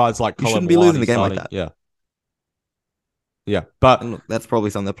like with quality. guys like You Colin shouldn't be losing Milani the game like starting, that. yeah, yeah. But And look, that's probably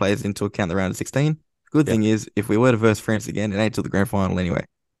something that plays into account the round of 16. Good yeah, thing is, if we were to verse France again, it ain't till the grand final anyway.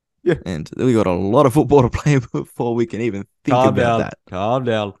 yeah. And we got a lot of football to play before we can even think about that. Calm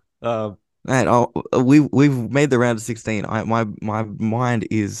down. Man, we've made the round of 16. My mind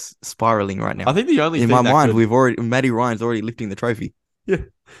is spiraling right I now. think the only In thing my that mind, could, Matty Ryan's already lifting the trophy. yeah,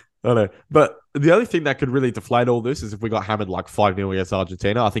 I know. But the only thing that could really deflate all this is if we got hammered like 5-0 against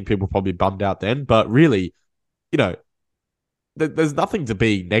Argentina. I think people probably bummed out then. But really, you know, there's nothing to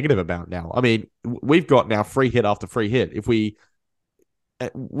be negative about now. I mean, we've got now free hit after free hit. If we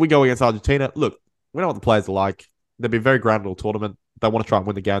go against Argentina, look, we know what the players are like. They've been very grounded all tournament. They want to try and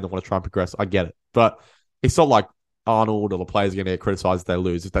win the game. They want to try and progress. I get it. But it's not like Arnold or the players are going to get criticized if they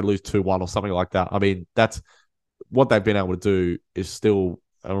lose. If they lose 2-1 or something like that. I mean, that's what they've been able to do is still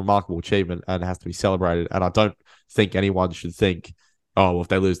a remarkable achievement and has to be celebrated. And I don't think anyone should think, oh, well, if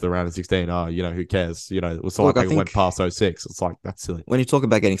they lose the round of 16, oh, you know, who cares? You know, it was like they went past 06. It's like, that's silly. When you talk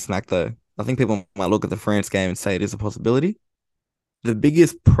about getting smacked, though, I think people might look at the France game and say it is a possibility. The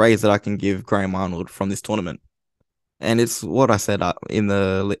biggest praise that I can give Graham Arnold from this tournament, and it's what I said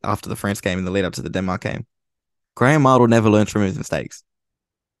after the France game in the lead up to the Denmark game. Graham Arnold never learns from his mistakes.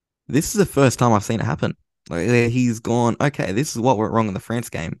 This is the first time I've seen it happen. Like he's gone, okay, this is what went wrong in the France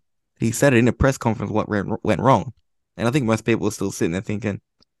game. He said it in a press conference what went wrong. And I think most people are still sitting there thinking,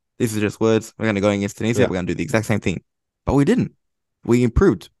 this is just words. We're going to go against Tunisia. Yeah. We're going to do the exact same thing. But we didn't. We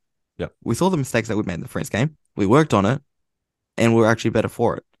improved. Yeah. We saw the mistakes that we made in the France game. We worked on it. And we're actually better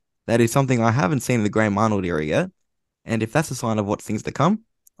for it. That is something I haven't seen in the Graham Arnold era yet. And if that's a sign of what's things to come,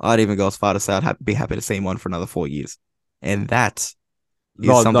 I'd even go as far to say I'd be happy to see him on for another 4 years. And that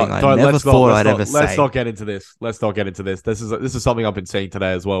is something I never thought I'd ever say. Let's not get into this. Let's not get into this. This is something I've been seeing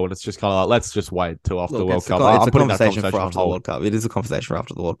today as well, and it's just kind of like, let's just wait till after the World Cup. It's a conversation for after the World Cup. It is a conversation for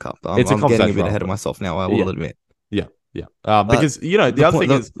after the World Cup. I'm getting a bit ahead of myself now, I will admit. Yeah. Because, you know, the other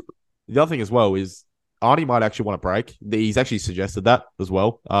thing as well is Arnie might actually want to break. He's actually suggested that as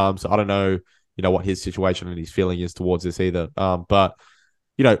well. So I don't know, you know, what his situation and his feeling is towards this either. But,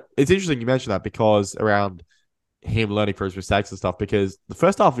 you know, it's interesting you mentioned that because around him learning from his mistakes and stuff, because the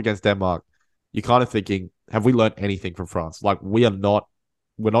first half against Denmark, you're kind of thinking, have we learned anything from France? Like, we're not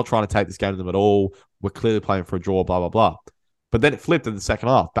trying to take this game to them at all. We're clearly playing for a draw, blah, blah, blah. But then it flipped in the second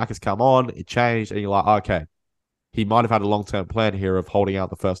half. Back has come on, it changed, and you're like, okay, he might have had a long-term plan here of holding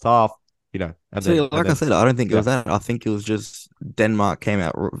out the first half, you know. And so, I said, I don't think it was that. I think it was just Denmark came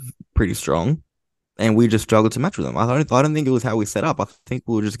out pretty strong, and we just struggled to match with them. I don't think it was how we set up. I think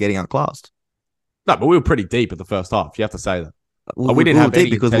we were just getting outclassed. No, but we were pretty deep at the first half. You have to say that. We didn't have deep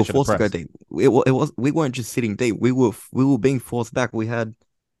because we were forced to go deep. We weren't just sitting deep. We were being forced back. We had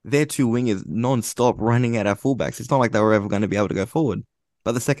their two wingers non-stop running at our fullbacks. It's not like they were ever going to be able to go forward.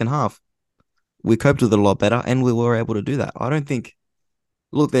 But the second half, we coped with it a lot better, and we were able to do that. I don't think.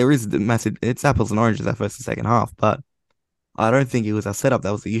 Look, there is massive. It's apples and oranges that first and second half, but I don't think it was our setup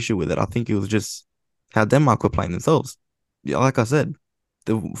that was the issue with it. I think it was just how Denmark were playing themselves. Yeah, like I said,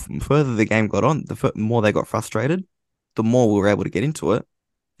 further the game got on, the more they got frustrated, the more we were able to get into it,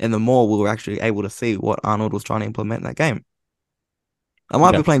 and the more we were actually able to see what Arnold was trying to implement in that game. I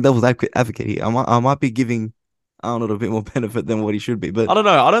might Yeah. be playing devil's advocate here. I might be giving Arnold a bit more benefit than what he should be, but I don't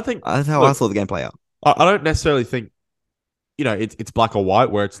know. I don't think. that's how I Look, saw the game play out. I don't necessarily think it's black or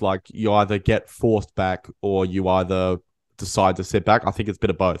white where it's like you either get forced back or you either decide to sit back. I think it's a bit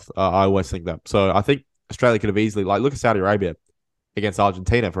of both. I always think that. So I think Australia could have easily look at Saudi Arabia against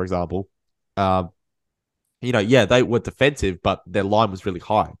Argentina, for example. Um, yeah, they were defensive, but their line was really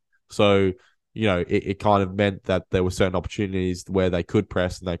high. So, it kind of meant that there were certain opportunities where they could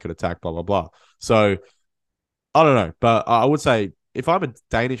press and they could attack, blah, blah, blah. So, I don't know. But I would say if I'm a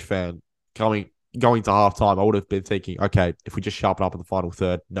Danish fan going to halftime, I would have been thinking, okay, if we just sharpen up in the final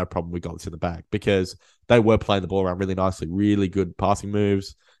third, no problem, we got this in the bag. Because they were playing the ball around really nicely, really good passing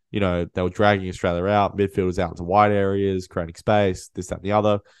moves. They were dragging Australia out, midfielders out into wide areas, creating space, this, that, and the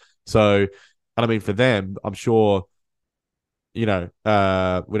other. So, and I mean, for them, I'm sure, we don't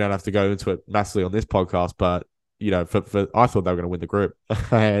have to go into it massively on this podcast, but, for I thought they were going to win the group.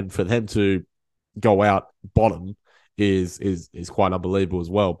 And for them to go out bottom is quite unbelievable as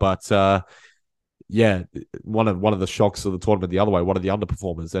well. But, yeah, one of the shocks of the tournament the other way, one of the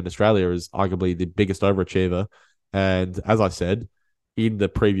underperformers, and Australia is arguably the biggest overachiever. And as I said in the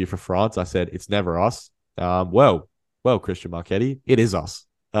preview for France, I said it's never us. Well, Christian Marchetti, it is us.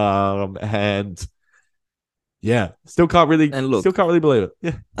 And yeah, still can't really believe it.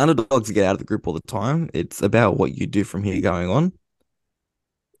 Yeah, Underdogs get out of the group all the time. It's about what you do from here going on.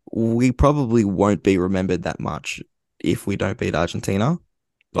 We probably won't be remembered that much if we don't beat Argentina.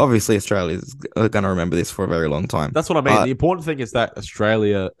 Yeah. Obviously, Australia is going to remember this for a very long time. That's what I mean. The important thing is that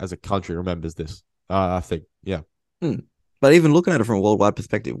Australia as a country remembers this. I think, yeah. But even looking at it from a worldwide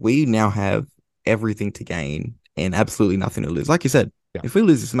perspective, we now have everything to gain and absolutely nothing to lose. Like you said, if we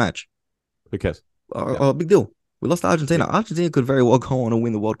lose this match, who cares? Big deal. We lost to Argentina. Yeah. Argentina could very well go on and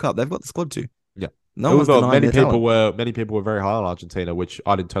win the World Cup. They've got the squad to. Yeah. No one's denying their talent. Many people were very high on Argentina, which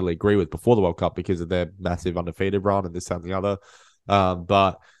I didn't totally agree with before the World Cup because of their massive undefeated run and this and the other.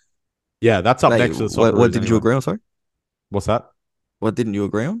 But yeah, that's up next to the Socceroos. What did you agree on? Sorry, what's that? What didn't you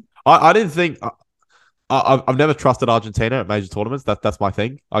agree on? I didn't think. I've never trusted Argentina at major tournaments. That's my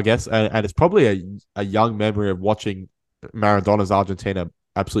thing, I guess, and it's probably a young memory of watching Maradona's Argentina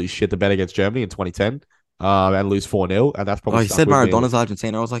absolutely shit the bed against Germany in 2010 and lose 4-0, and that's probably. You said Maradona's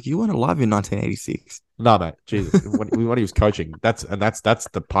Argentina. I was like, you weren't alive in 1986. No, mate, Jesus, when he was coaching, that's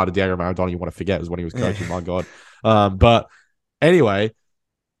the part of Diego Maradona you want to forget was when he was coaching. My God, but anyway,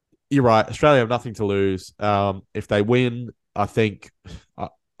 you're right. Australia have nothing to lose. If they win, I think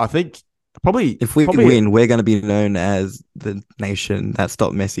probably if we win, we're going to be known as the nation that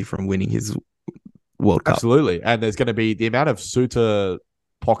stopped Messi from winning his World Cup. Absolutely, and there's going to be the amount of Suter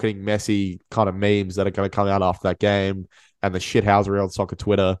pocketing Messi kind of memes that are going to come out after that game, and the shithousery on soccer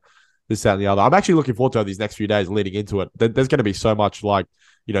Twitter, this, that, and the other. I'm actually looking forward to these next few days leading into it. There's going to be so much like,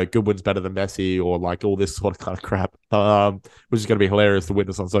 Goodwin's better than Messi or like all this sort of kind of crap, which is going to be hilarious to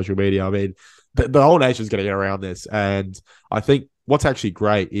witness on social media. I mean, the whole nation's going to get around this. And I think what's actually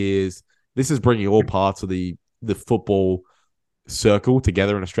great is this is bringing all parts of the football circle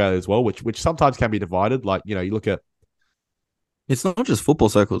together in Australia as well, which sometimes can be divided. Like, you look at. It's not just football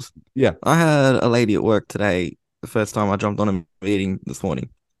circles. Yeah. I had a lady at work today, the first time I jumped on a meeting this morning.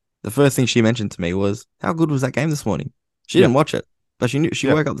 The first thing she mentioned to me was, how good was that game this morning? She didn't watch it, but she knew. She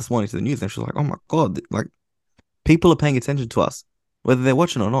woke up this morning to the news and she was like, oh my God, like people are paying attention to us, whether they're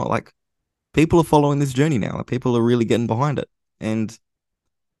watching or not. Like people are following this journey now. Like, people are really getting behind it. And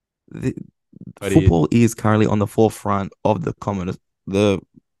football is currently on the forefront of the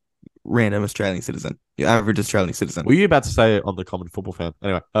random Australian citizen, your average Australian citizen. Were you about to say on the common football fan?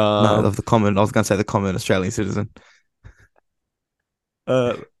 Anyway, no, of the common. I was going to say the common Australian citizen.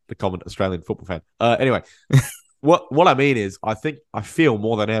 The common Australian football fan. Anyway, what I mean is, I feel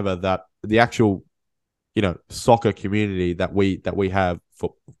more than ever that the actual, soccer community that we have.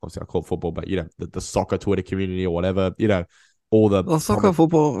 Obviously, I call it football, but the soccer Twitter community or whatever. All the soccer,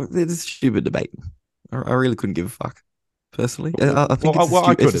 football. It's a stupid debate. I really couldn't give a fuck. Personally, I think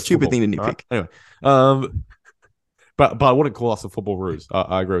it's a stupid thing to nitpick. Right? Anyway, but I wouldn't call us a football ruse.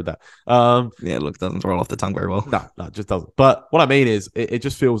 I agree with that. Yeah, look, it doesn't roll off the tongue very well. No, it just doesn't. But what I mean is, it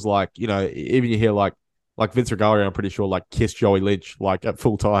just feels like, even you hear like Vince Regalia, I'm pretty sure, like kissed Joey Lynch like at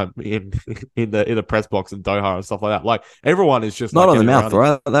full time in the press box in Doha and stuff like that. Like everyone is just not on the mouth,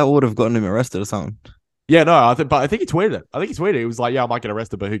 right? That would have gotten him arrested or something. Yeah, no, I think he tweeted it. He was like, "Yeah, I might get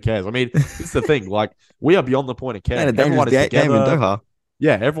arrested, but who cares?" I mean, it's the thing. Like, we are beyond the point of caring. Everyone is together. Game in Doha.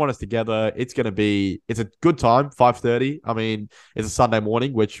 yeah, everyone is together. It's a good time, 5:30. I mean, it's a Sunday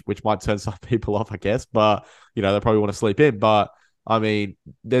morning, which might turn some people off, I guess, but they probably want to sleep in. But I mean,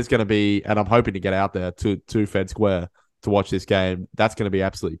 there's going to be, and I'm hoping to get out there to Fed Square to watch this game. That's going to be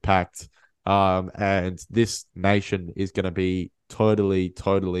absolutely packed. And this nation is going to be totally,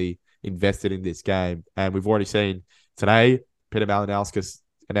 totally invested in this game. And we've already seen today, Peter Malinowskis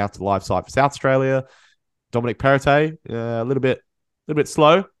announced a live site for South Australia. Dominic Perrottet, a little bit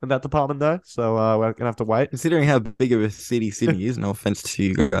slow in that department though, so we're gonna have to wait. Considering how big of a city Sydney is, no offense to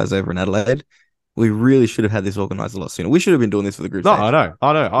you guys over in Adelaide, we really should have had this organized a lot sooner. We should have been doing this for the group No, stage.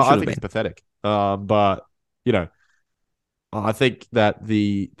 I know. I think it's pathetic. But I think that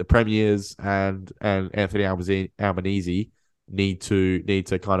the premiers and Anthony Albanese need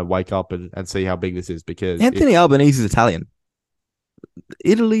to kind of wake up and see how big this is, because Anthony Albanese is Italian.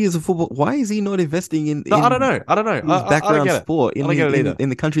 Italy is a football. Why is he not investing in? I don't know. His background sport in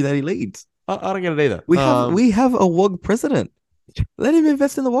the country that he leads. I don't get it either. We have a WOG president. Let him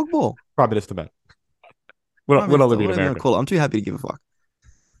invest in the WOG ball. Prime Minister, man. We're not living in America. I'm too happy to give a fuck.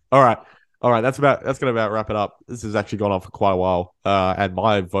 All right. That's gonna about wrap it up. This has actually gone on for quite a while, and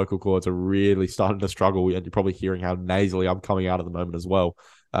my vocal cords are really starting to struggle. And you're probably hearing how nasally I'm coming out at the moment as well.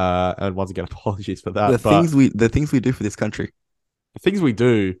 And once again, apologies for that. The things we do for this country. The things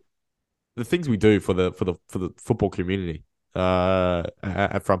we do for the football community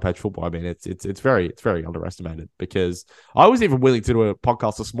at Front Page Football. I mean, it's very underestimated, because I was even willing to do a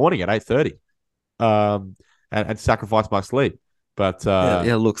podcast this morning at 8:30, and sacrifice my sleep. But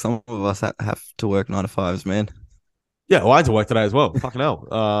look, some of us have to work 9 to 5s, man. Yeah, well, I had to work today as well. Fucking hell.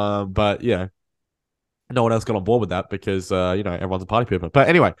 But no one else got on board with that, because everyone's a party pooper. But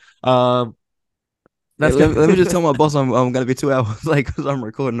anyway, let me just tell my boss I'm going to be 2 hours late because I'm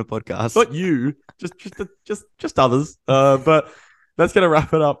recording a podcast. Not you, just others. But that's going to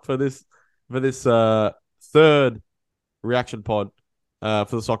wrap it up for this third reaction pod for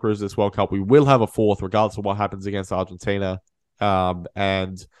the Socceroos this World Cup. We will have a fourth, regardless of what happens against Argentina,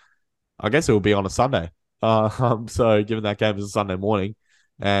 and I guess it will be on a Sunday. So given that game is a Sunday morning,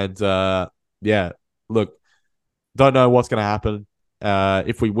 and look, don't know what's going to happen.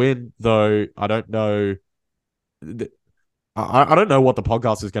 If we win, though, I don't know. I don't know what the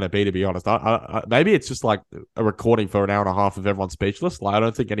podcast is going to be, to be honest. Maybe it's just like a recording for an hour and a half of everyone speechless. Like, I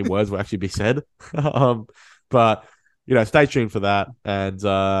don't think any words will actually be said. But stay tuned for that, and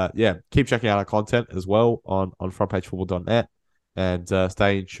keep checking out our content as well on frontpagefootball.net, and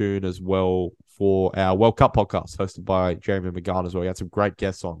stay in tune as well for our World Cup podcast hosted by Jeremy McGann as well. We had some great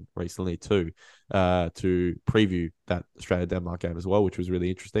guests on recently too, to preview that Australia-Denmark game as well, which was really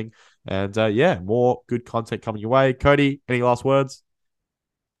interesting. And more good content coming your way. Cody, any last words?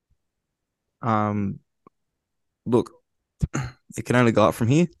 Look, it can only go up from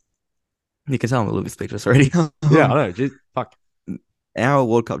here. You can tell I'm a little bit speechless already. Yeah, I know. Jeez, fuck. Our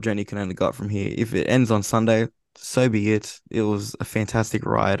World Cup journey can only go up from here. If it ends on Sunday, so be it. It was a fantastic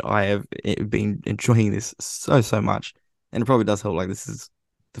ride. I have been enjoying this so much. And it probably does help. Like, this is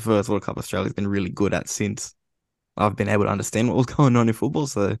the first World Cup Australia's been really good at since I've been able to understand what was going on in football.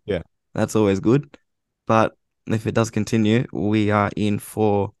 So yeah, that's always good. But if it does continue, we are in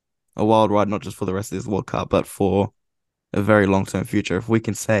for a wild ride, not just for the rest of this World Cup, but for a very long-term future. If we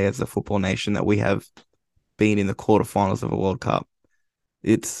can say as a football nation that we have been in the quarterfinals of a World Cup,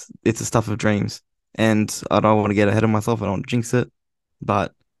 it's the stuff of dreams. And I don't want to get ahead of myself. I don't want to jinx it.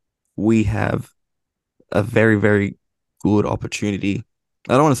 But we have a very, very good opportunity.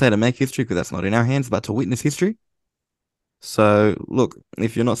 I don't want to say to make history, because that's not in our hands, but to witness history. So, look,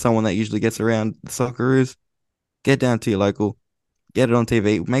 if you're not someone that usually gets around the Socceroos, get down to your local, get it on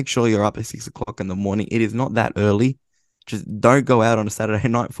TV. Make sure you're up at 6 o'clock in the morning. It is not that early. Just don't go out on a Saturday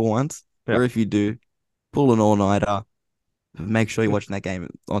night for once. Yeah. Or if you do, pull an all-nighter. Make sure you're watching that game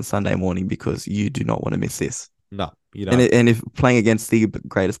on Sunday morning, because you do not want to miss this. No, you don't. And if playing against the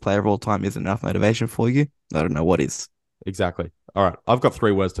greatest player of all time isn't enough motivation for you, I don't know what is. Exactly. All right, I've got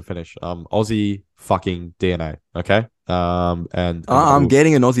 3 words to finish. Aussie fucking DNA. Okay. And I'm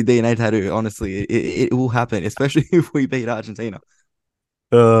getting an Aussie DNA tattoo. Honestly, it will happen, especially if we beat Argentina.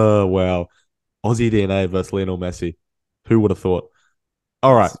 Wow. Aussie DNA versus Lionel Messi. Who would have thought?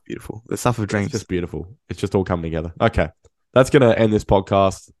 All right. It's beautiful. The stuff of dreams. It's just beautiful. It's just all coming together. Okay. That's going to end this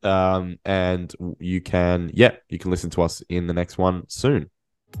podcast. And you can listen to us in the next one soon.